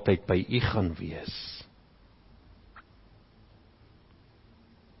ewig en altyd by U gaan wees.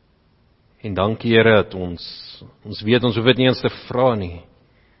 En dankie Here dat ons weet, ons hoef dit nie eens te vra nie,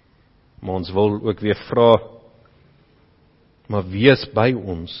 maar ons wil ook weer vra, maar wees by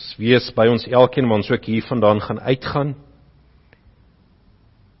ons elkeen, maar ons ook hier vandaan gaan uitgaan,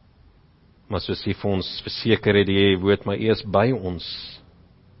 maar soos U vir ons verseker het, die woord, maar U is by ons,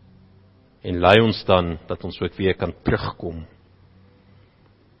 en lei ons dan, dat ons ook weer kan terugkom,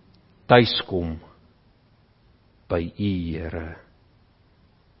 tuiskom, by U, Here.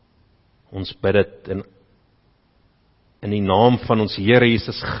 Ons bid dit in die naam van ons Here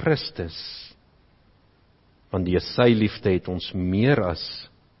Jesus Christus, want deur sy liefde het ons meer as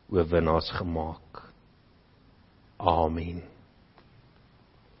oorwinnaars gemaak. Amen.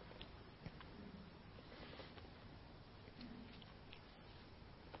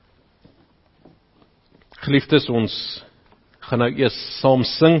 Geliefdes, ons gaan nou eers saam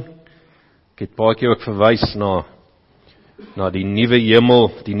sing. Ek het baie keer ook verwys na die nuwe hemel,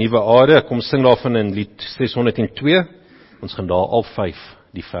 die nuwe aarde. Kom sing daarvan in lied 602. Ons gaan daar al 5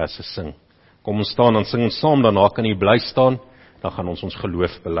 die verse sing. Kom ons staan, dan sing ons saam, daarna kan jy bly staan, dan gaan ons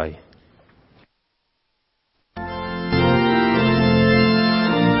geloof bely.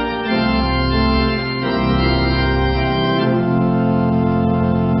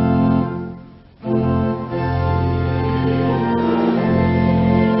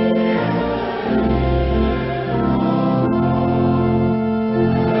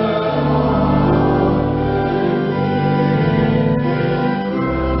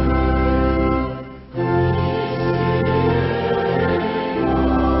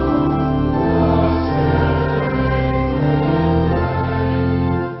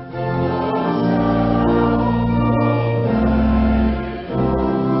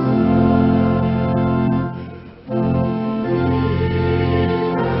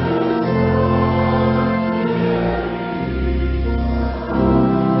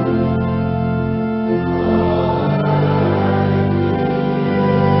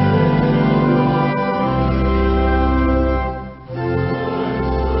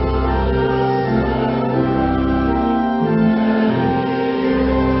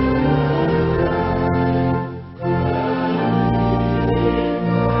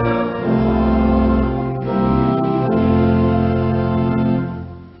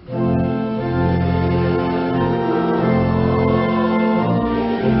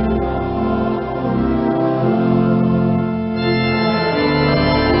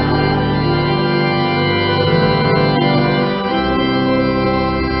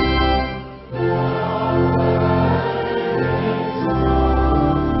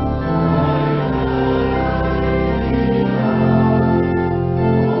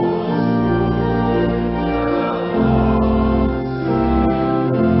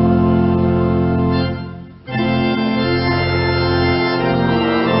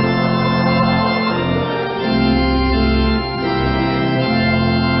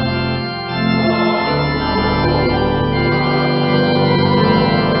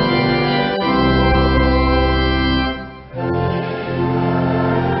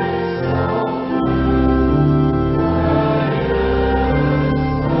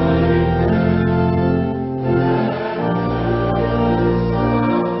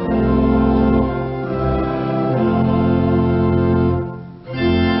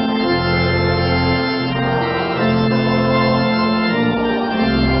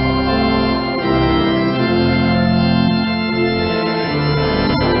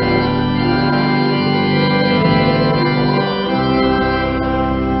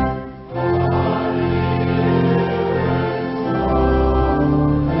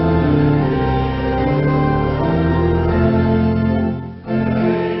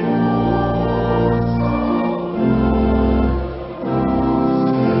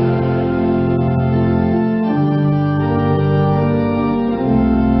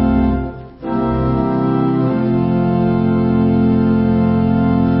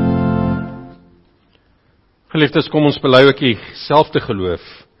 Geliefdes, kom ons bely ook dieselfde geloof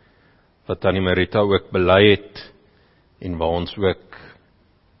wat Tannie Marita ook bely het en waar ons ook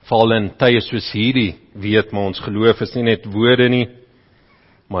val in tye soos hierdie weet, maar ons geloof is nie net woorde nie,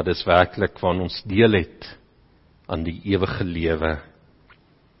 maar dis werklik van ons deel het aan die ewige lewe.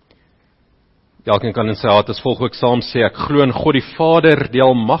 Elkeen kan in sy hart as volg ook saam sê, ek glo in God die Vader, die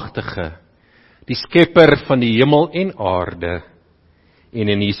Almagtige, die skepper van die hemel en aarde,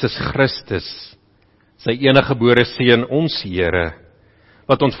 en in Jesus Christus, sy eniggebore Seun, ons Here,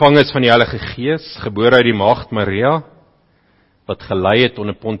 wat ontvang is van die Heilige Gees, gebore uit die maagd Maria, wat gelei het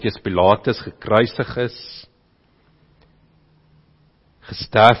onder Pontius Pilatus, gekruisig is,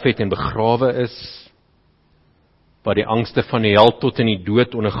 gesterf het en begrawe is, wat die angste van die hel tot in die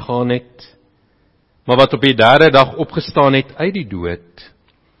dood ondergaan het, maar wat op die derde dag opgestaan het uit die dood,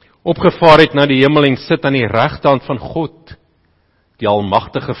 opgevaar het na die hemel en sit aan die regterhand van God, die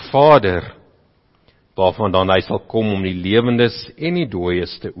Almagtige Vader, waarvan dan hy sal kom om die lewendes en die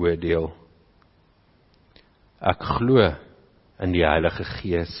dooies te oordeel. Ek glo in die Heilige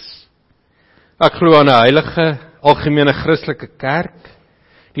Gees. Ek glo aan 'n heilige, algemene Christelike kerk,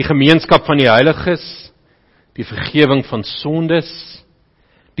 die gemeenskap van die heiliges, die vergifnis van sondes,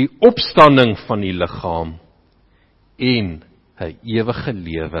 die opstanding van die liggaam en 'n ewige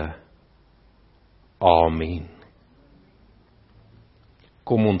lewe. Amen.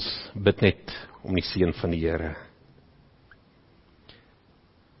 Kom ons bid net om die seën van die Here.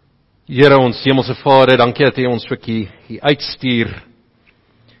 Here, ons hemelse Vader, dankie dat U ons ook hier uitstuur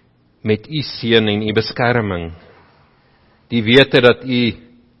met U seën en U beskerming. Die wete dat U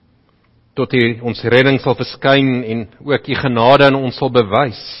tot ons redding sal verskyn en ook U genade aan ons sal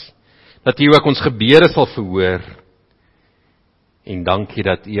bewys. Dat U ook ons gebede sal verhoor. En dankie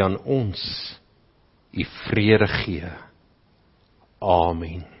dat U aan ons U vrede gee.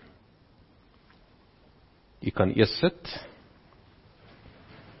 Amen. U kan eers sit.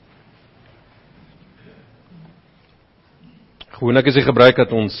 Gewoonlik is die gebruik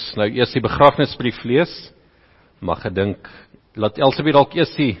dat ons nou eers die begrafnisbrief lees, maar gedink, laat Elsabeth dalk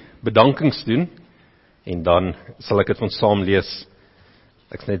eers die bedankings doen, en dan sal ek dit ons saam lees.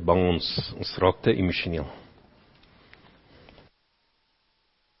 Ek is net bang ons raak te emosioneel.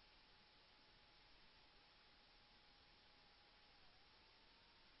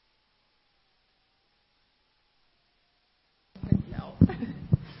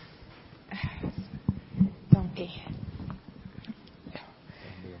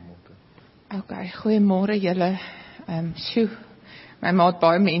 Goeiemôre julle. My ma het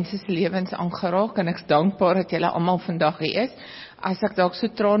baie mense se lewens aangeraak en ek is dankbaar dat julle almal vandag hier is. As ek dalk so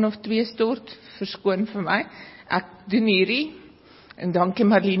traan of twee stort, verskoon vir my. Ek doen hierdie en dankie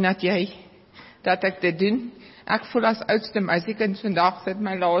Marlene dat ek dit doen. Ek voel as oudste meisiekind vandag dit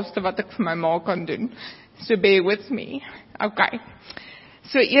my laaste wat ek vir my ma kan doen. So bear with me. Okay.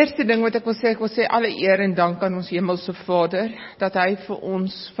 So eerste ding wat ek wil sê alle eer en dank aan ons hemelse Vader, dat hy vir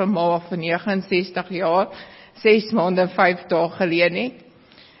ons vir ma van 69 jaar, 6 maande en 5 dae geleen het.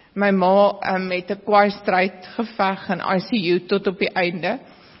 My ma met 'n kwaai stryd geveg in ICU tot op die einde.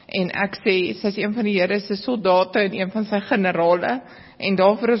 En ek sê, sy is een van die Here se soldate en een van sy generale. En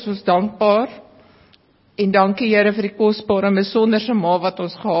daarvoor is ons dankbaar. En dankie Here vir die kosbare en besonderse ma wat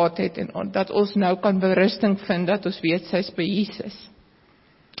ons gehad het. En dat ons nou kan berusting vind, dat ons weet sy is by Jesus.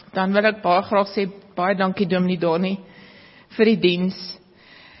 Dan wil ek baie graag sê, baie dankie Dominee Donnie vir die diens.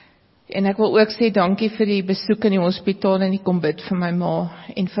 En ek wil ook sê dankie vir die besoek in die hospitaal en die kom bid vir my ma.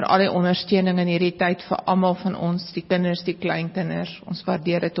 En vir al die ondersteuning in hierdie tyd vir almal van ons, die kinders, die kleinkinders. Ons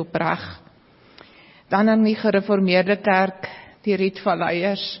waardeer dit opreg. Dan aan die gereformeerde kerk, die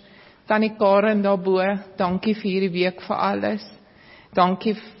Rietvalleiers, Tannie Karen daarbo, dankie vir hierdie week vir alles.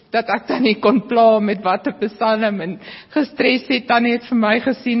 Dankie dat ek Tannie kon pla met wat 'n psalm en gestres het. Tannie het vir my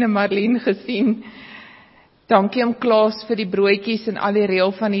gesien en Marlene gesien. Dankie om Klaas vir die broodjies en al die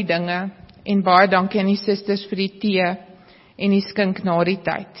reël van die dinge. En baie dankie aan die susters vir die tee en die skink na die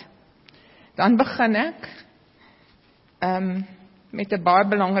tyd. Dan begin ek met 'n baie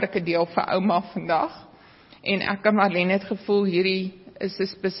belangrike deel vir ouma vandag. En ek en Marlene het gevoel hierdie is 'n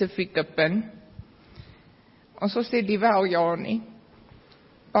spesifieke punt. Ons sê liewe al jaar nie.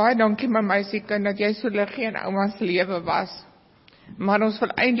 Baie dankie my meisiekind dat jy so liggie in ouma se lewe was. Maar ons wil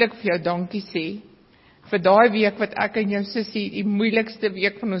eintlik vir jou dankie sê vir daai week wat ek en jou sussie die moeilikste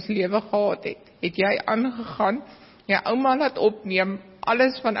week van ons lewe gehad het. Het jy aangegaan, jy ouma laat opneem,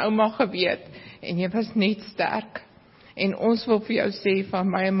 alles van ouma geweet en jy was net sterk. En ons wil vir jou sê van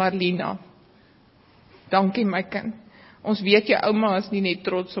my en Marlena, dankie my kind. Ons weet jou ouma is nie net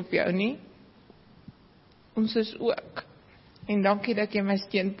trots op jou nie. Ons is ook. En dankie dat jy my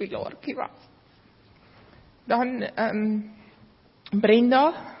steunpilaartjie was. Dan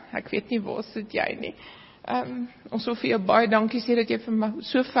Brenda, ek weet nie waar sit jy nie. Ons wil vir jou baie dankie sê dat jy vir my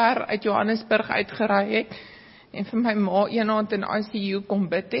so ver uit Johannesburg uitgeraai het en vir my ma eenaand in ICU kom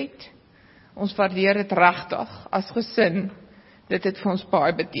bid het. Ons waardeer dit regtig as gesin, dit het vir ons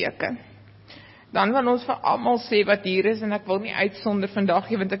baie beteken. Dan wil ons vir almal sê wat hier is, en ek wil nie uitsonder vandag,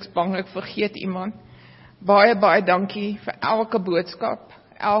 want ek's bang ek vergeet iemand. Baie, baie dankie vir elke boodskap,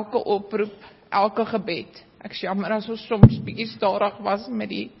 elke oproep, elke gebed. Ek is jammer as ons soms bietjie stadig was met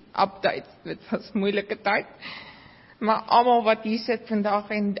die updates, dit was 'n moeilike tyd. Maar almal wat hier sit vandag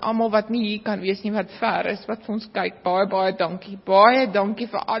en almal wat nie hier kan wees nie, wat ver is, wat vir ons kyk, baie, baie dankie. Baie dankie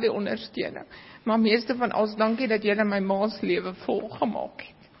vir al die ondersteuning. Maar meeste van ons dankie dat julle my ma se lewe volgemaak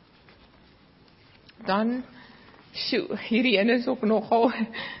het. Dan, hierdie een is ook nogal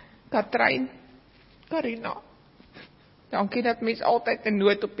Katrijn, Karina. Dankie dat mens altyd 'n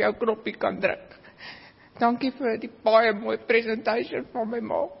noot op jou knoppie kan druk. Dankie vir die baie mooi presentation van my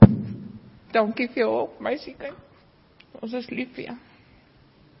ma. Dankie vir jou, meisiekind. Ons is lief vir jou.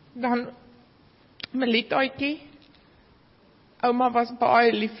 Dan, Melitaatjie, ouma was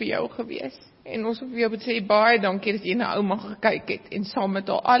baie lief vir jou gewees. En ons wil vir jou sê baie dankie dat jy na ouma gekyk het en saam met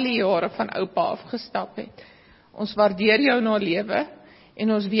haar al die jare van oupa afgestap het. Ons waardeer jou na lewe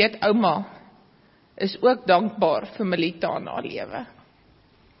en ons weet ouma is ook dankbaar vir Melita na lewe.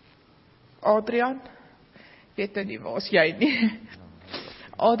 Adrian, weet nie waar is jy nie.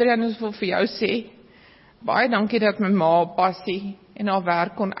 Adrian, ons wil vir jou sê, baie dankie dat my ma passie en haar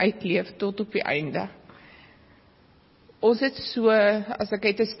werk kon uitleef tot op die einde. Ons het so, as ek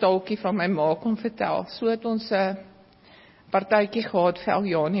het 'n staaltjie van my ma kon vertel, so het ons 'n partytjie gehad vir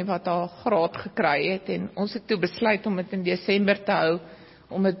Eljanie wat haar graad gekry het en ons het toe besluit om dit in Desember te hou,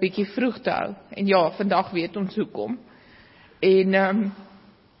 om dit bietjie vroeg te hou. En ja, vandag weet ons hoekom. En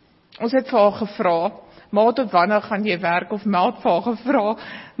ons het vir haar gevra, ma, tot wanneer gaan jy werk? Of ma het vir haar gevra,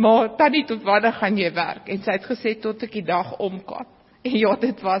 ma, tannie, tot wanneer gaan jy werk? En sy het gesê, tot ek die dag omkom. En ja,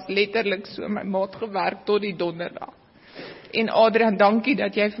 dit was letterlik so, my ma het gewerk tot die donderdag. En Adrian, dankie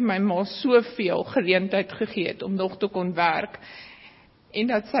dat jy vir my ma soveel geleentheid gegee het om nog te kon werk. En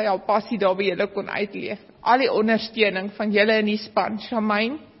dat sy al passie daar by julle kon uitleef. Al die ondersteuning van julle in die span.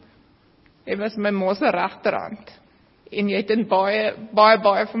 Shamaine, jy was my ma se regterhand. En jy het in baie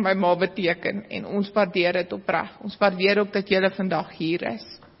van my ma beteken. En ons waardeer dit opreg. Ons waardeer ook dat julle vandag hier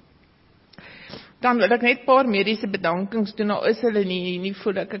is. Dan wil ek net 'n paar mediese bedankings doen. Nou is hulle nie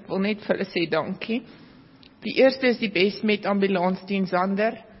voel ek wil net vir hulle sê dankie. Die eerste is die Besmet ambulansdiens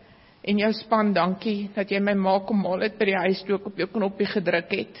Zander. En jou span, dankie dat jy my ma kom haal het by die huis toe ek op jou knoppie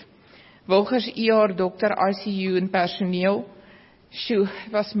gedruk het. Wilgers ER, dokter, ICU en personeel. Sjoe,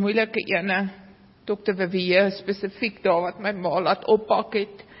 was moeilike ene. Dokter Vivier spesifiek daar wat my ma laat oppak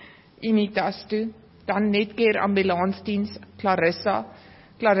het. Unitas toe. Dan Netcare ambulansdiens Clarissa.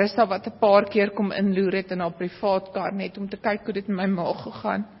 Clarissa wat 'n paar keer kom inloer het in haar privaatkar net om te kyk hoe dit met my ma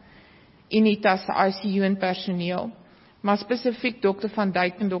gegaan. Unitas ICU en personeel. Maar spesifiek dokter Van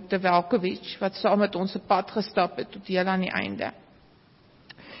Dijk en dokter Welkowitz wat saam met ons 'n pad gestap het tot heel aan die einde.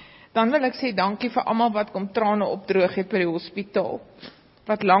 Dan wil ek sê dankie vir almal wat kom trane opdroog het by die hospitaal.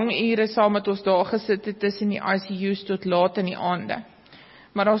 Wat lang ure saam met ons daar gesit het tussen die ICU's tot laat in die aande.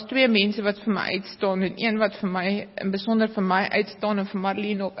 Maar daar's 2 mense wat vir my uitstaan en een wat vir my, in besonder vir my uitstaan en vir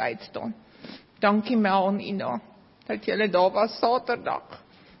Marlene ook uitstaan. Dankie Mel en Ina, dat julle daar was Saterdag,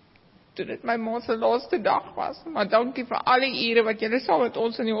 toe dit my ma se laaste dag was. Maar dankie vir al die ure wat julle saam met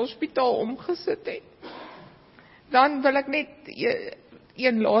ons in die hospitaal omgesit het. Dan wil ek net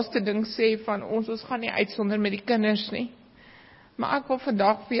een laaste ding sê van ons gaan nie uitsonder met die kinders nie. Maar ek wil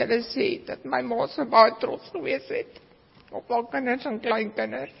vandag vir julle sê dat my ma so baie trots gewees het op haar kinders en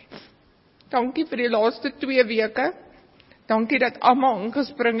kleinkinders. Dankie vir die laaste 2 weke. Dankie dat almal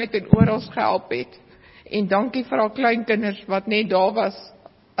ingespring het en oral gehelp het. En dankie vir haar kleinkinders wat net daar was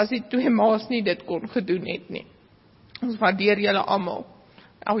as die 2 ma's nie dit kon gedoen het nie. Ons waardeer julle almal.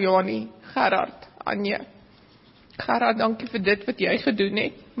 Eljanie, Gerard, Anje. Gerard, dankie vir dit wat jy gedoen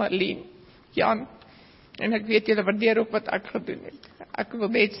het. Marlene, Jan. En ek weet julle waardeer ook wat ek gedoen het. Ek wil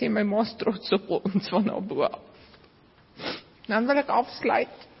net sê my ma's trots op ons van haar bo. Dan wil ek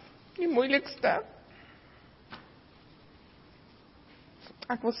afsluit. Die moeilikste.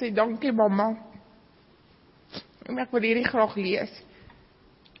 Ek wil sê dankie mamma. En ek wil hierdie graag lees.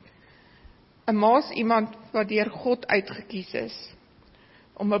 'n Ma is iemand wat deur God uitgekies is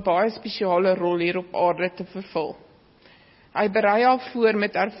om 'n baie spesiale rol hier op aarde te vervul. Hy berei haar voor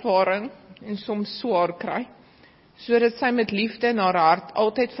met ervaring en soms swaar kry, sodat sy met liefde in haar hart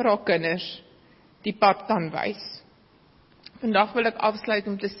altyd vir haar kinders die pad kan wys. Vandag wil ek afsluit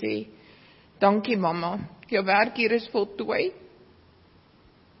om te sê, dankie mamma, jou werk hier is voltooi.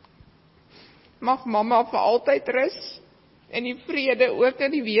 Mag mamma vir altyd rus, en die vrede ook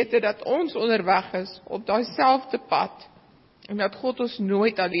in die wete dat ons onderweg is, op daai selfde pad, en dat God ons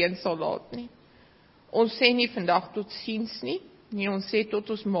nooit alleen sal laat nie. Ons sê nie vandag tot ziens nie, nee, ons sê tot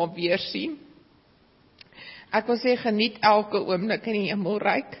ons maar weer sien. Ek wil sê, geniet elke oomblik in die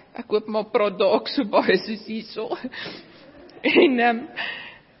hemelryk. Ek hoop maar praat dalk so baie soos hierso. En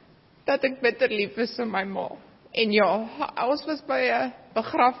dat ek bitter lief is vir my ma. En ja, ons was by 'n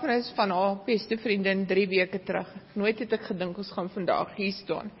begrafnis van haar beste vriendin 3 weke terug. Nooit het ek gedink ons gaan vandag hier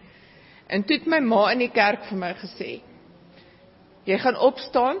staan. En toe het my ma in die kerk vir my gesê, jy gaan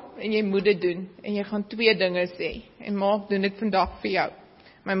opstaan en jy moet dit doen. En jy gaan 2 dinge sê. En ma, ek doen dit vandag vir jou.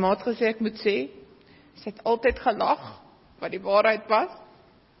 My ma het gesê, ek moet sê, sy het altyd gelag, wat die waarheid was,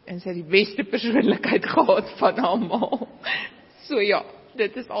 en sy het die beste persoonlikheid gehad van haar ma. So ja,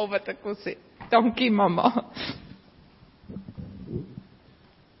 dit is al wat ek wil sê. Dankie, mamma.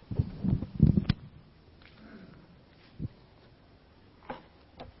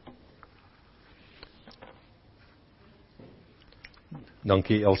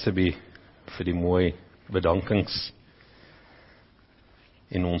 Dankie Elsabie vir die mooi bedankings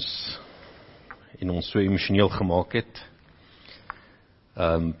en ons so emosioneel gemaak het.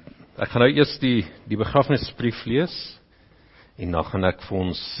 Ek gaan nou eers die begrafnisbrief lees en dan gaan ek vir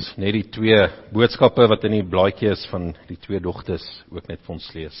ons net die 2 boodskappe wat in die blaadjie is van die 2 dogters ook net vir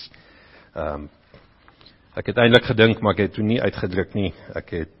ons lees. Ek het eintlik gedink, maar ek het toe nie uitgedruk nie. Ek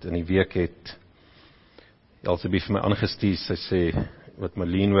het in die week het Elsabie vir my aangestuur, sy sê wat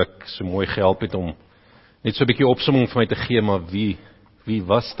Marlene ook so mooi gehelp het om net so 'n bietjie opsomming vir my te gee, maar wie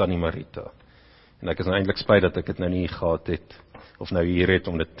was Tannie Marita? En ek is nou eintlik spyt dat ek dit nou nie gehad het, of nou hier het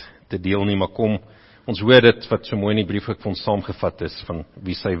om dit te deel nie, maar kom, ons hoor dit wat so mooi in die brief ook vir ons saamgevat is, van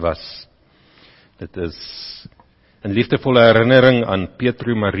wie sy was. Dit is 'n liefdevolle herinnering aan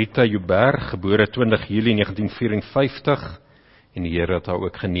Petru Marita Joubert, gebore 20 Julie 1954, en die Here het haar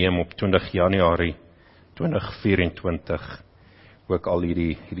ook geneem op 20 Januarie 2024. Ook al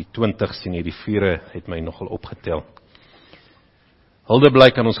hierdie 20s en hierdie 4 het my nogal opgetel. Hulde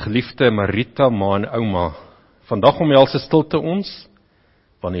blyk aan ons geliefde Marita, ma en ouma. Vandag omhels 'n stilte ons,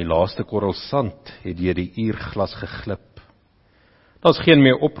 want die laaste korrel sand het deur die uurglas geglip. Daar's geen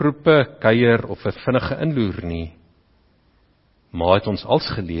meer oproepe, kuier of 'n vinnige inloer nie. Ma het ons als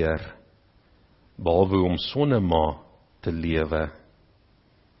geleer, behalwe om sonder ma te lewe.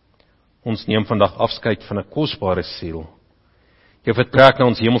 Ons neem vandag afskeid van 'n kosbare siel. Jou vertrek na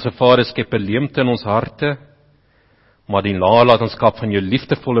ons hemelse Vader skep 'n leemte in ons harte, maar die nalatenskap van jou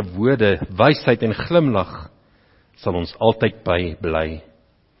liefdevolle woorde, wysheid en glimlag sal ons altyd by bly.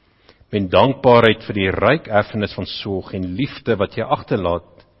 Met dankbaarheid vir die ryk erfenis van sorg en liefde wat jy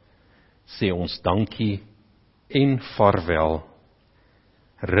agterlaat, sê ons dankie en vaarwel.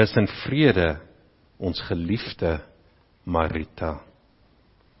 Rus en vrede, ons geliefde Marita.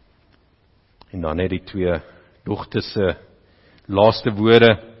 En dan net die 2 dogters se laaste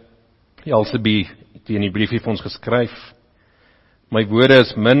woorde. Elsabie het in die briefie vir ons geskryf, my woorde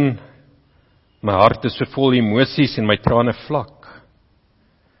is min, my hart is so vol emosies en my trane vlak.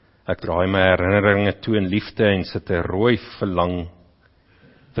 Ek draai my herinneringe toe in liefde en sit 'n rooi verlang.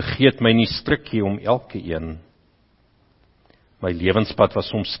 Vergeet my nie strikkie om elke een. My lewenspad was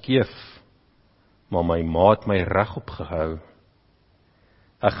soms skeef, maar my ma het my reg opgehou.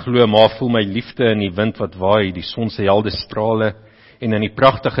 Ek glo ma voel my liefde in die wind wat waai, die son se helde strale, en in die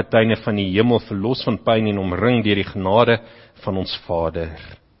pragtige tuine van die hemel verlos van pyn en omring deur die genade van ons Vader.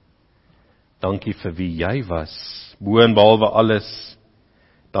 Dankie vir wie jy was, bo en behalwe alles.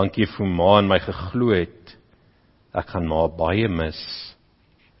 Dankie vir ma in my geglo het. Ek gaan ma baie mis.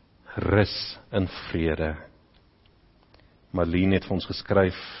 Rus in vrede. Marlene het vir ons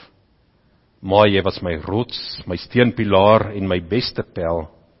geskryf, ma, jy was my rots, my steunpilaar en my beste pel.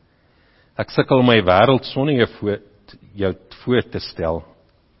 Ek sukkel om my wêreld sonder jou voor te stel.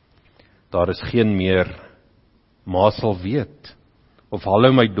 Daar is geen meer, ma sal weet, of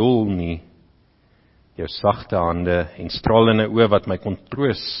hallo my dol nie. Jou sagte hande en stralende oë wat my kon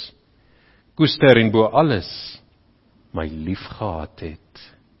troos, koester en bo alles, my lief gehad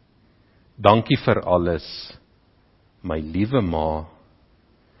het. Dankie vir alles, my liewe ma.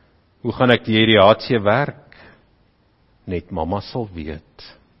 Hoe gaan ek die hierdie hartseer werk? Net mamma sal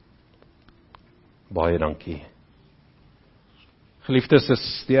weet. Baie dankie. Geliefdes,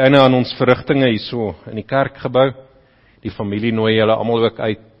 is die einde aan ons verrigtinge hierso in die kerkgebou. Die familie nooi julle almal ook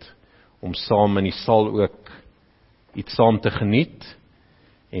uit om saam in die saal ook iets saam te geniet.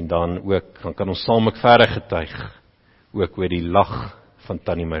 En dan kan ons saam ook verder getuig ook oor die lag van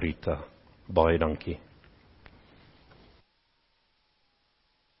Tannie Marita. Baie dankie.